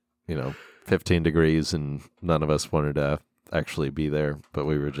 15 degrees and none of us wanted to actually be there, but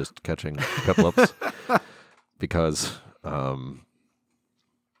we were just catching a couple ups because I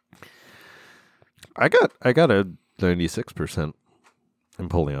got a 96%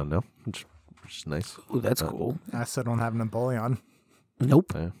 Empoleon now, which is nice. Ooh, that's cool. I still don't have an Empoleon.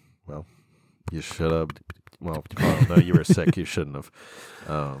 Nope. Well, you should have. Well, no, you were sick. You shouldn't have.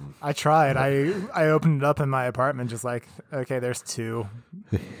 I tried. I opened it up in my apartment, just like, okay, there's 2.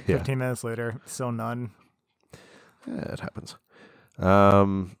 15 minutes later, still none. Yeah, it happens.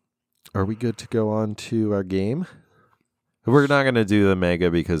 Are we good to go on to our game? We're not going to do the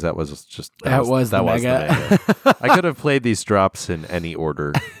mega because that was the mega. I could have played these drops in any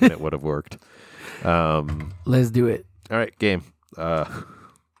order and it would have worked. Let's do it. All right, game.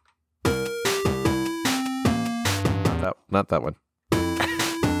 Not that one.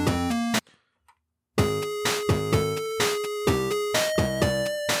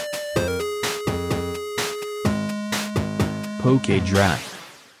 Poke Draft.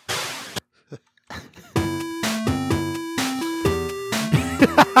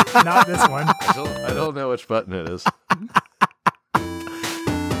 Not this one. I don't know which button it is. I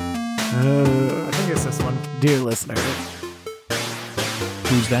think it's this one. Dear listener.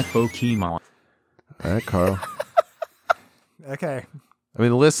 Who's that Pokemon? All right, Carl. Okay. I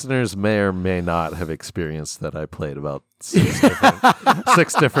mean, listeners may or may not have experienced that I played about 6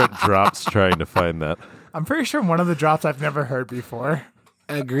 different drops trying to find that. I'm pretty sure one of the drops I've never heard before.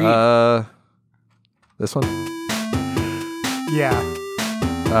 Agreed. This one? Yeah.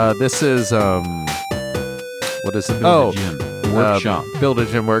 This is, what is it? Build a gym workshop. Build a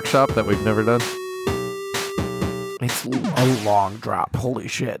gym workshop that we've never done. It's a long drop. Holy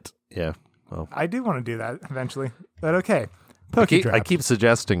shit. Yeah. Well, I do want to do that eventually. But okay. I keep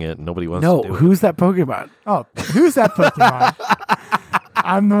suggesting it and nobody wants No, to do it. who's that Pokemon? Oh, who's that Pokemon?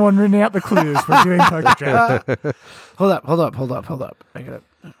 I'm the one reading out the clues. We're doing Poke Draft. Hold up. I got it.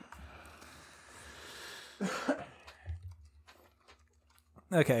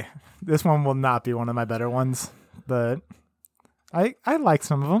 Okay. This one will not be one of my better ones, but I like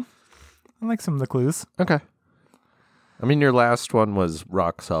some of them. I like some of the clues. Okay. I mean, your last one was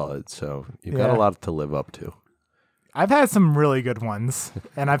rock solid, so you've got a Yeah. lot to live up to. I've had some really good ones,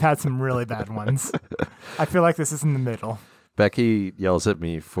 and I've had some really bad ones. I feel like this is in the middle. Becky yells at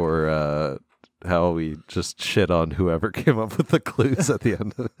me for how we just shit on whoever came up with the clues at the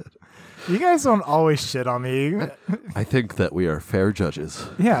end of it. You guys don't always shit on me. I think that we are fair judges.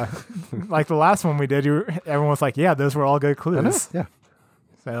 Yeah. Like the last one we did, everyone was like, yeah, those were all good clues. Yeah.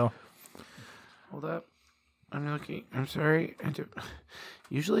 So, Hold up. I'm looking. I'm sorry.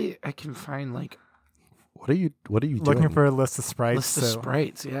 Usually I can find like What are you looking doing? for a list of sprites. list of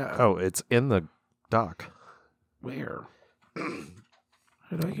sprites. Yeah. Oh, it's in the doc. Where?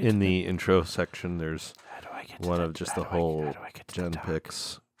 How do I get In to the intro section, there's How do I get to one the- of just how the do I- whole how do I get to the gen doc?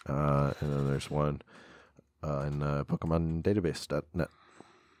 picks, and then there's one in Pokemon Database.net.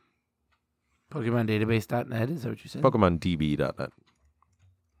 PokemonDatabase.net, is that what you said? PokemonDB.net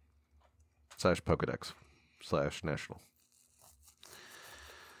 /Pokedex/national.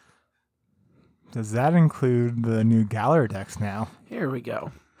 Does that include the new Galar Dex now? Here we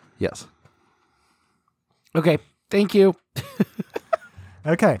go. Yes. Okay. Thank you.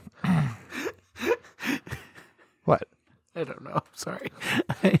 Okay. What? I don't know. Sorry.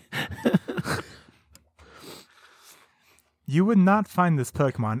 You would not find this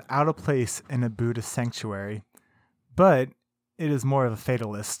Pokemon out of place in a Buddhist sanctuary, but it is more of a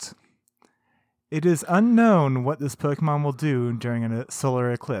fatalist. It is unknown what this Pokemon will do during a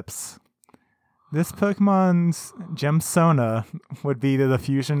solar eclipse. This Pokemon's Gemsona would be the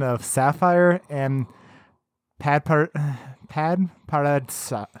fusion of Sapphire and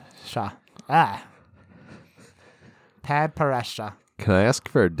Padparasha. Padparasha. Can I ask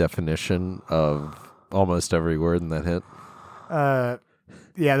for a definition of almost every word in that hint?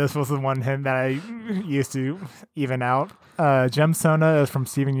 Yeah, this was the one hint that I used to even out. Gemsona is from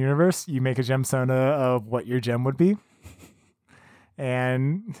Steven Universe. You make a Gemsona of what your gem would be.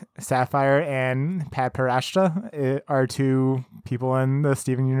 And Sapphire and Padparashta are two people in the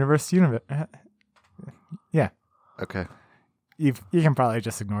Steven Universe universe. Yeah, Okay. you can probably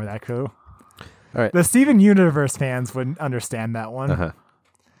just ignore that clue. All right. The Steven Universe fans would understand that one. Uh-huh.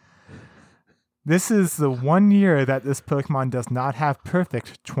 This is the 1 year that this Pokemon does not have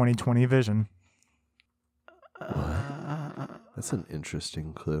perfect 20/20 vision. That's an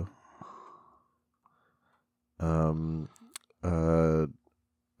interesting clue. I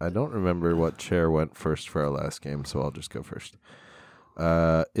don't remember what chair went first for our last game, so I'll just go first.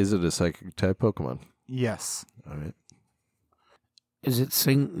 Is it a psychic type Pokemon? Yes. All right. Is it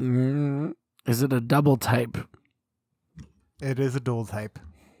Is it a double type? It is a dual type.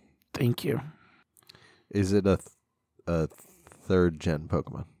 Thank you. Is it a third gen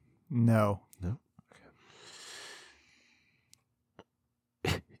Pokemon? No.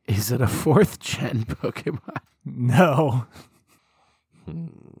 Is it a fourth gen Pokemon? No.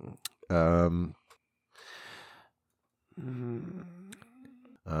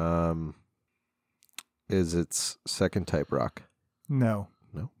 Is its second type rock? No.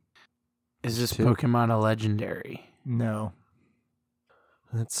 Is this Two. Pokemon a legendary? No.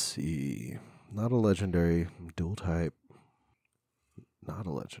 Let's see. Not a legendary. Dual type. Not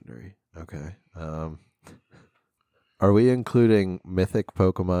a legendary. Okay. Are we including mythic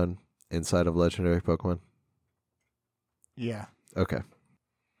Pokemon inside of legendary Pokemon? Yeah. Okay.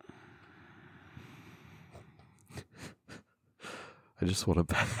 I just want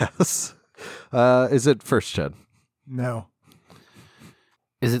to pass. Is it first gen? No.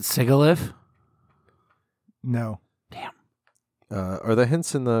 Is it Sigilyph? No. Are the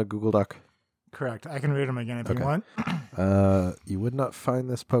hints in the Google Doc? Correct. I can read them again if Okay. you want. You would not find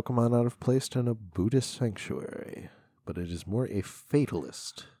this Pokemon out of place in a Buddhist sanctuary, but it is more a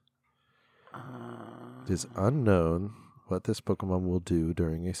fatalist. It is unknown what this Pokemon will do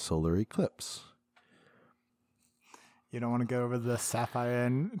during a solar eclipse. You don't want to go over the Sapphire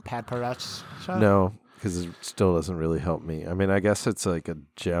and Padparach shot? No, because it still doesn't really help me. I mean, I guess it's like a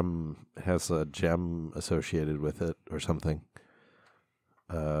gem, has a gem associated with it or something.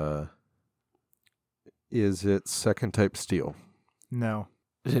 Is it second type steel? No.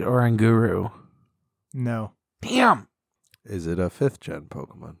 Is it Oranguru? No. Damn. Is it a 5th gen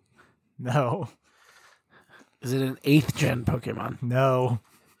Pokemon? No. Is it an 8th gen Pokemon? No.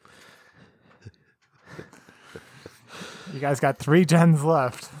 You guys got 3 gens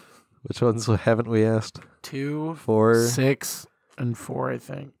left. Which ones haven't we asked? 2, 4. 6, and 4, I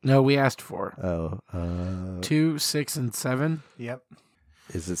think. No, we asked 4. Oh, 2, 6, and 7. Yep.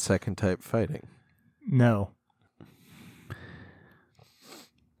 is it second type fighting? No.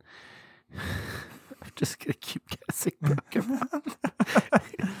 I'm just going to keep guessing Pokemon.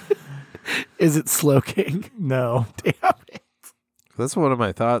 Is it Slowking? No. Damn it. That's one of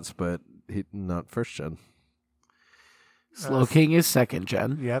my thoughts, but not first gen. Slowking is 2nd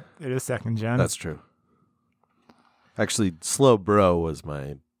gen. Yep, it is 2nd gen. That's true. Actually, Slowbro was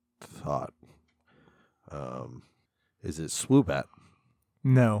my thought. Is it Swoobat?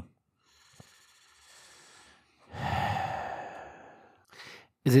 No.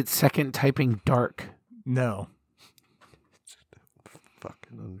 Is it 2nd typing Dark? No.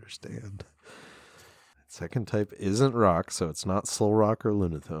 Fucking understand. Second type isn't Rock, so it's not Solrock or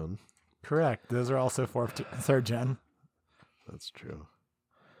Lunatone. Correct. Those are also 3rd gen. That's true.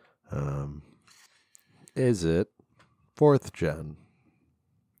 Is it 4th gen?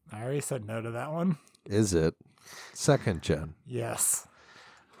 I already said no to that one. Is it 2nd gen? Yes.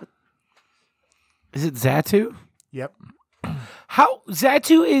 Is it Xatu? Yep. How?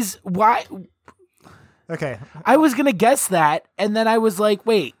 Xatu is... Why? Okay. I was going to guess that, and then I was like,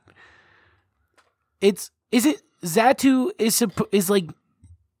 wait. Is it... Xatu is like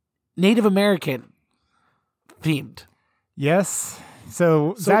Native American themed. Yes.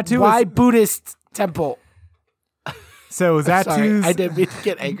 So Xatu why is, Buddhist temple? so Xatu Sorry, I didn't mean to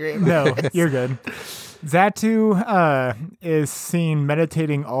get angry. No, you're good. Xatu is seen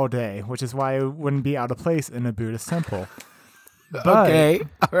meditating all day, which is why it wouldn't be out of place in a Buddhist temple. But, Okay,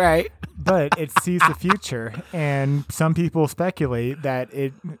 all right. but it sees the future, and some people speculate that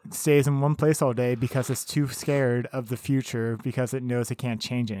it stays in one place all day because it's too scared of the future because it knows it can't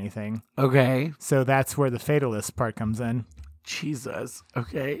change anything. Okay. So that's where the fatalist part comes in. Jesus.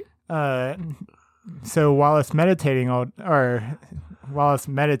 Okay. So while it's meditating /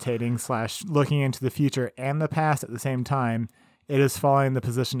 looking into the future and the past at the same time, it is following the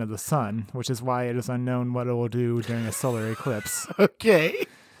position of the sun, which is why it is unknown what it will do during a solar eclipse. Okay.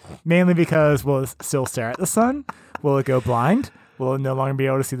 Mainly because will it still stare at the sun? Will it go blind? Will it no longer be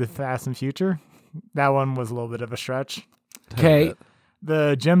able to see the past and future? That one was a little bit of a stretch. Okay.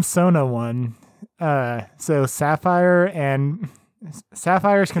 The Gem Sona one, so Sapphires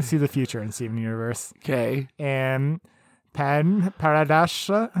can see the in Steven Universe. Okay. And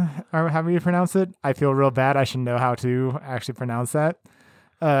Paradasha, or however you pronounce it. I feel real bad. I should know how to actually pronounce that.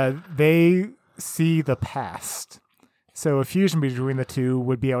 They see the past. So a fusion between the two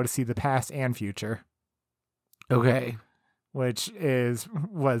would be able to see the past and future, Okay. which is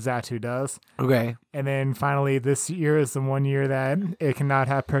what Xatu does. Okay. And then finally, this year is the one year that it cannot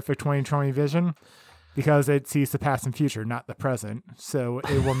have perfect 20/20 vision because it sees the past and future, not the present. So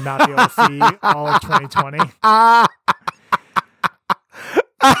it will not be able to see all of 2020.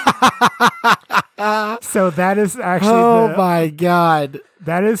 So that is actually my God.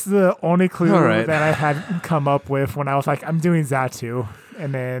 that is the only clue All right. that I had come up with when I was like, I'm doing Xatu.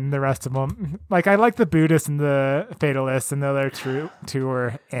 And then the rest of them, like I like the Buddhist and the Fatalist, and the other two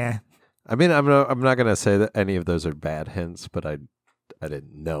were eh. I mean, I'm not gonna say that any of those are bad hints, but I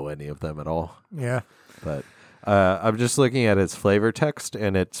didn't know any of them at all. Yeah. But I'm just looking at its flavor text,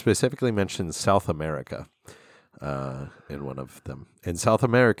 and it specifically mentions South America in one of them. In South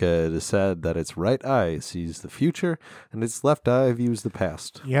America, it is said that its right eye sees the future, and its left eye views the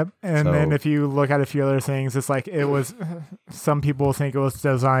past. Yep. And So- then if you look at a few other things, it's like it was, some people think it was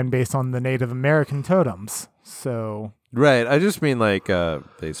designed based on the Native American totems. So, Right. I just mean like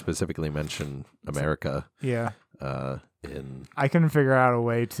they specifically mention America yeah. in. I couldn't figure out a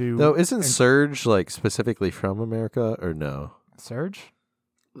way to. Though, isn't Surge like specifically from America or no? Surge?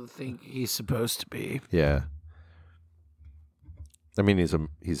 I think he's supposed to be Yeah. I mean,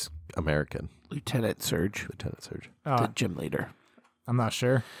 he's American, Lieutenant Surge, Lieutenant Surge. the gym leader. I'm not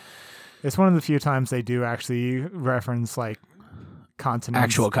sure. It's one of the few times they do actually reference like continents.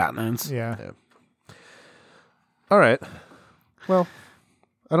 Actual continents. Yeah. All right. Well,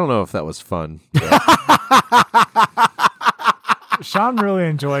 I don't know if that was fun. Sean really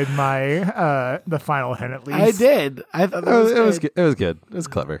enjoyed my the final hint at least. I did. I thought that was It was good. good. It was good. It was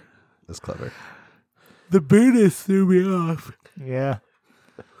clever. It was clever. The Buddhist threw me off. Yeah.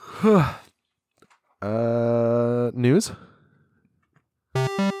 News.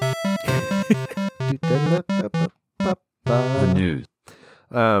 The news.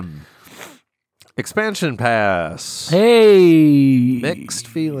 Expansion pass. Hey. Mixed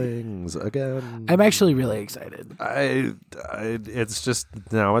feelings again. I'm actually really excited. It's just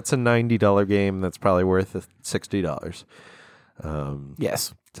no. It's a $90 game that's probably worth $60.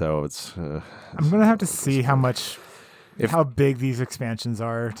 Yes. So it's. I'm gonna have to see how big these expansions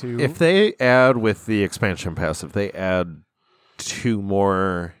are too. If they add with the expansion pass, if they add 2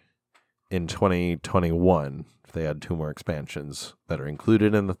 more in 2021, if they add 2 more expansions that are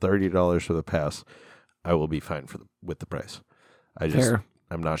included in the $30 for the pass, I will be fine with the price. Fair.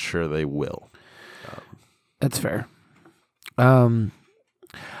 I'm not sure they will. That's fair.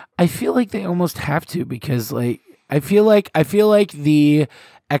 I feel like they almost have to because like I feel like the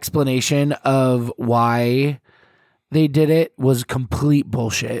explanation of why they did it was complete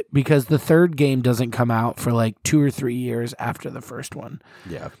bullshit because the third game doesn't come out for like 2 or 3 years after the first one.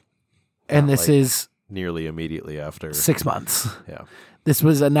 Yeah. And Not this like is nearly immediately after. 6 months. Yeah. This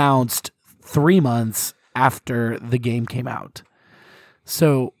was announced 3 months after the game came out.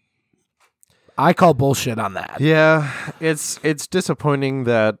 So I call bullshit on that. Yeah, it's disappointing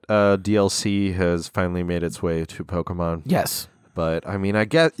that DLC has finally made its way to Pokemon. Yes. But I mean, I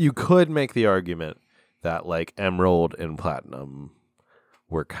guess you could make the argument that like Emerald and Platinum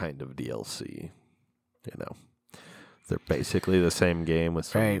were kind of DLC. You know, they're basically the same game with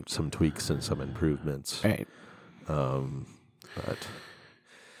some tweaks and some improvements. Right. But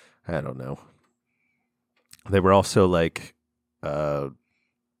I don't know. They were also like, I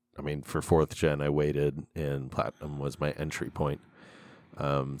mean, for 4th gen, I waited, and Platinum was my entry point.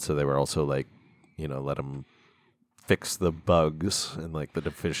 So they were also like, you know, let them fix the bugs and like the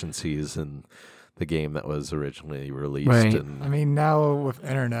deficiencies in the game that was originally released. Right. And I mean, now with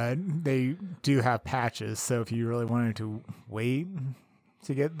internet, they do have patches. So if you really wanted to wait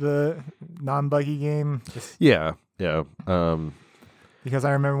to get the non-buggy game, yeah. because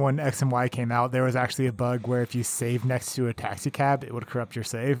I remember when X and Y came out, there was actually a bug where if you save next to a taxi cab, it would corrupt your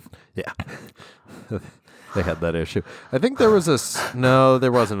save. Yeah. They had that issue. I think there was no,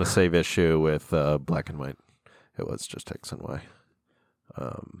 there wasn't a save issue with Black and White. It was just X and Y.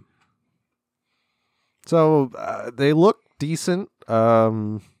 So they look decent.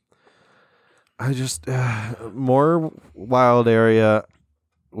 I just more wild area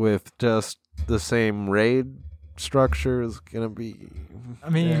with just the same raid structure is gonna be. I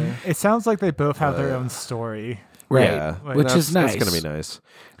mean, it sounds like they both have their own story. Right. Yeah, Which that's- is nice. That's going to be nice.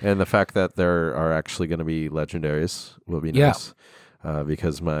 And the fact that there are actually going to be legendaries will be Yeah. nice.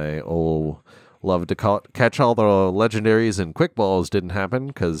 Because my old love to catch all the legendaries and quick balls didn't happen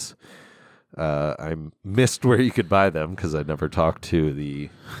because I missed where you could buy them because I never talked to the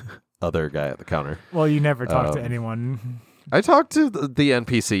other guy at the counter. Well, you never talk to anyone. I talked to the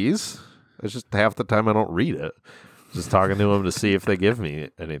NPCs. It's just half the time I don't read it. Just talking to them to see if they give me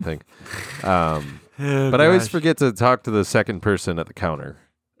anything. But I always forget to talk to the second person at the counter.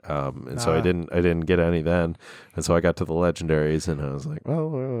 And so I didn't get any then. And so I got to the legendaries and I was like,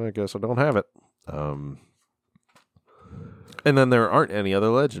 well, I guess I don't have it. And then there aren't any other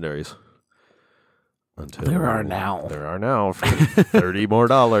legendaries. Until There are now. There are now for $30 more.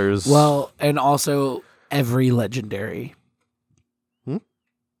 Well, and also every legendary.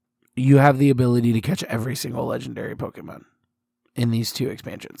 You have the ability to catch every single legendary Pokemon in these 2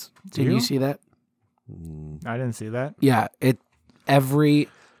 expansions. Did you see that? I didn't see that. Yeah,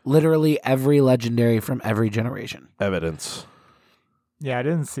 literally every legendary from every generation. Evidence. Yeah, I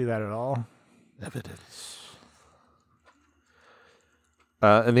didn't see that at all. Evidence.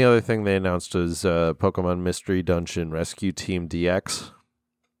 And the other thing they announced is Pokemon Mystery Dungeon Rescue Team DX.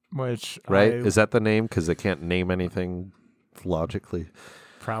 Which Right? Is that the name? Because they can't name anything logically.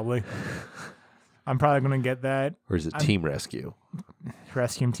 Probably. I'm probably going to get that. Or is it Team Rescue?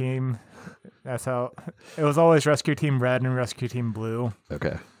 Rescue Team. That's how it was always Rescue Team Red and Rescue Team Blue,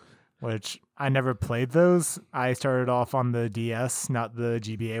 Okay. which I never played those. I started off on the DS, not the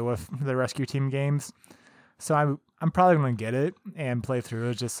GBA with the Rescue Team games. So I'm probably going to get it and play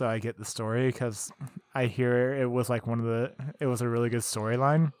through it just so I get the story because I hear it was like it was a really good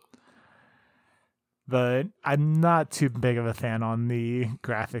storyline. But I'm not too big of a fan on the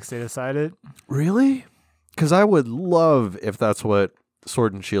graphics they decided. Really? Because I would love if that's what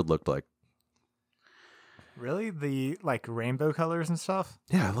Sword and Shield looked like. Really? The like rainbow colors and stuff?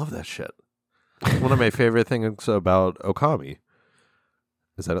 Yeah, I love that shit. One of my favorite things about Okami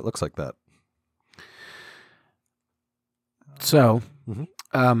is that it looks like that. So, Mhm.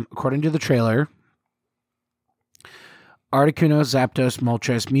 According to the trailer, Articuno, Zapdos,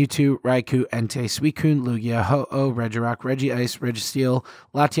 Moltres, Mewtwo, Raikou, Entei, Suicune, Lugia, Ho-Oh, Regirock, Regice, Registeel,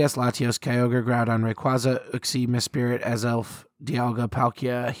 Latias, Latios, Kyogre, Groudon, Rayquaza, Uxie, Mispirit, Azelf, Dialga,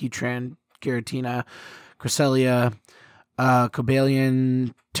 Palkia, Heatran, Giratina, Cresselia,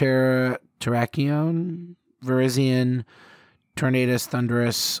 Cobalion, Terrakion, Virizion, Tornadus,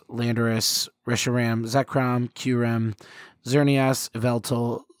 Thundurus, Landorus, Reshiram, Zekrom, Kyurem, Xerneas,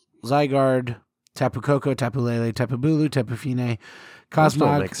 Yveltal, Zygarde, Tapu Koko, Tapu Lele, Tapu Bulu, Tapu Fine, That still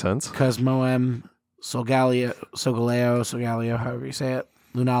Cosmog, makes sense. Cosmoem, Solgaleo, however you say it,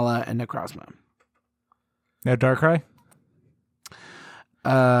 Lunala, and Necrozma. No Darkrai?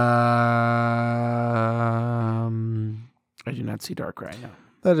 I do not see Darkrai, no.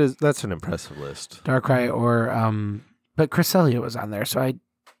 That's an impressive list. Darkrai but Cresselia was on there, so I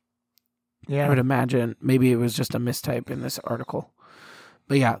would imagine maybe it was just a mistype in this article.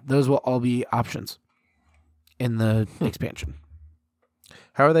 But yeah, those will all be options in the expansion.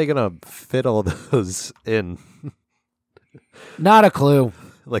 How are they gonna fit all those in? Not a clue.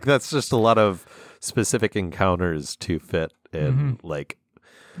 Like that's just a lot of specific encounters to fit in. Like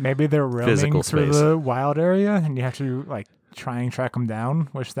Maybe they're roaming Physical through space. the wild area, and you have to like try and track them down,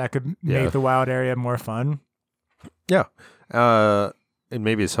 which that could Yeah. make the wild area more fun. yeah, and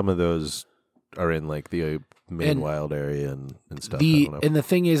maybe some of those are in like the main And wild area and stuff. I don't know. And the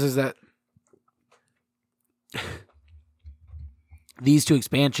thing is that these two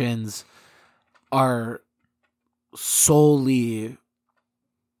expansions are solely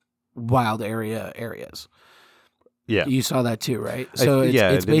wild areas. Yeah, You saw that too, right? So it's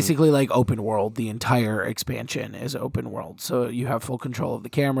I didn't- basically like open world. The entire expansion is open world. So you have full control of the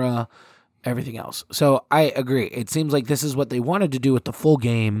camera, everything else. So I agree. It seems like this is what they wanted to do with the full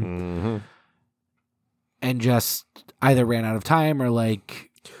game Mhm. and just either ran out of time or like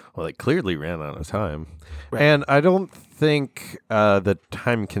Well, they clearly ran out of time, Right. and I don't think the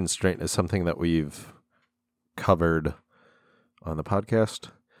time constraint is something that we've covered on the podcast.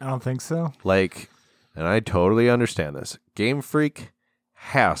 I don't think so. Like, and I totally understand this. Game Freak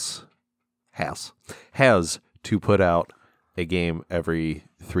has to put out a game every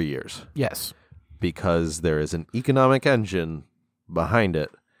 3 years yes. because there is an economic engine behind it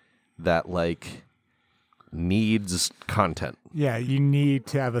that like needs content. Yeah, you need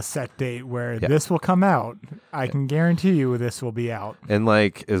to have a set date where this will come out. I can guarantee you this will be out. And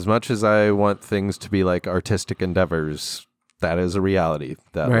like as much as I want things to be like artistic endeavors, that is a reality.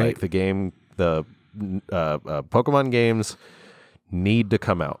 That Right. like the Pokemon games need to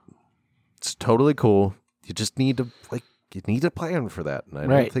come out. It's totally cool. You just need to plan for that, and I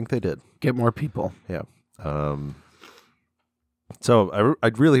Right. don't think they did. Get more people. Yeah. So I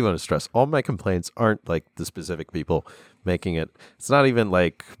really want to stress all my complaints aren't like the specific people making it. It's not even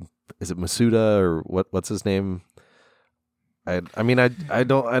like, is it Masuda or what's his name? I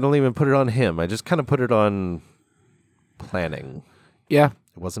don't even put it on him. I just kind of put it on planning. Yeah.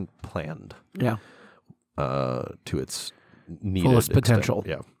 It wasn't planned Yeah. to its needed Fullest extent. potential.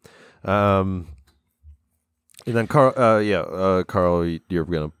 Yeah. And then Carl, Carl, you're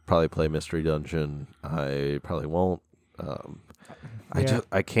gonna probably play Mystery Dungeon. I probably won't.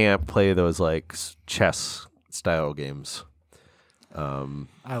 I can't play those like chess style games.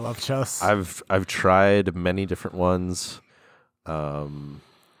 I love chess. I've tried many different ones.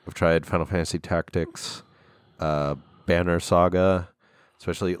 I've tried Final Fantasy Tactics, Banner Saga,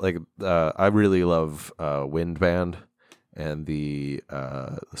 especially like I really love Wind Band, and the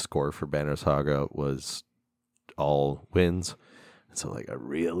score for Banner Saga was all wins, and so like I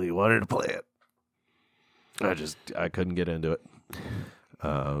really wanted to play it. I couldn't get into it.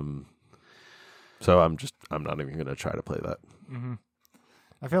 So I'm not even gonna try to play that.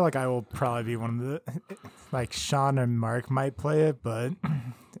 I feel like I will probably be one of the, like Sean and Mark might play it, but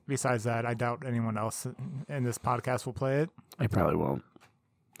besides that, I doubt anyone else in this podcast will play it. I probably won't.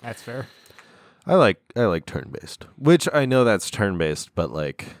 That's fair. I like turn based, which I know that's turn based, but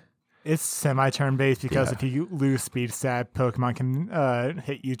like It's semi-turn based because Yeah. if you lose speed stat, Pokemon can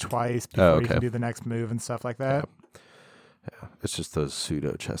hit you twice before you okay. can do the next move and stuff like that. yeah, it's just those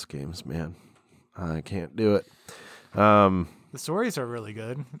pseudo chess games, man. I can't do it. Um, The stories are really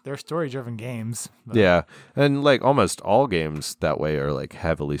good. They're story-driven games. but- yeah, and like almost all games that way are like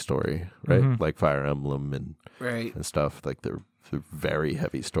heavily story, right? Mhm. Like Fire Emblem and Right. stuff. Like they're very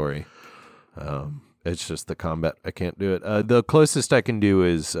heavy story. It's just the combat. I can't do it. The closest I can do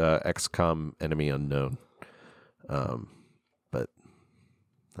is XCOM Enemy Unknown. But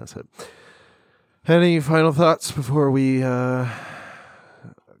that's it. Any final thoughts before we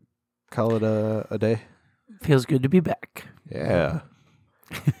call it a day? Feels good to be back. Yeah.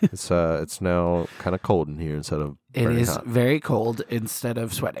 It's now kind of cold in here instead of It burning is hot. very cold instead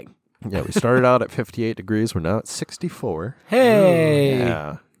of sweating. Yeah, we started out at 58 degrees. We're now at 64. Hey!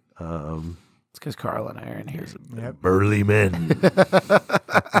 Yeah. It's because Carl and I are in here. Yep. Burly men.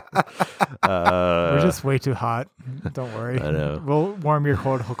 We're just way too hot. Don't worry. I know. We'll warm your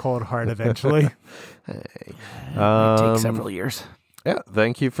cold heart eventually. It takes several years. Yeah,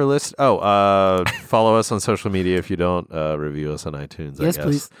 thank you for listening. Oh, follow us on social media if you don't. Review us on iTunes, Yes, I guess.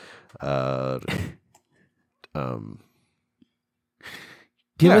 please.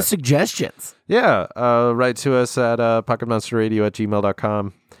 Give Yeah. us suggestions. Yeah, write to us at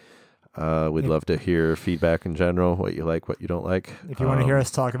pocketmonsterradio@gmail.com. We'd love to hear feedback in general, what you like, what you don't like. If you want to hear us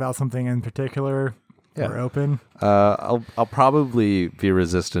talk about something in particular, yeah. we're open. I'll probably be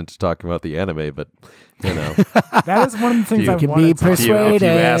resistant to talking about the anime, but you know, That is one of the things You I can want be to talk if you persuaded.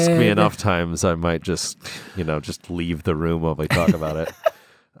 ask me enough times, I might just leave the room while we talk about it.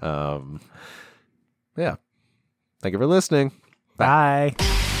 Yeah. Thank you for listening. Bye.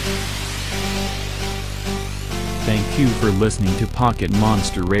 Thank you for listening to Pocket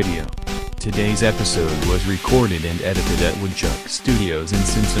Monster Radio. Today's episode was recorded and edited at Woodchuck Studios in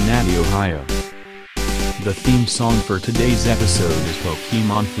Cincinnati, Ohio. The theme song for today's episode is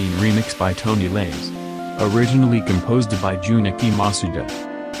Pokemon Theme Remix by Tony Lays. Originally composed by Junichi Masuda.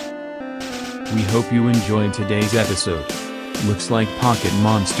 We hope you enjoyed today's episode. Looks like Pocket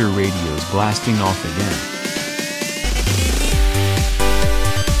Monster Radio's blasting off again.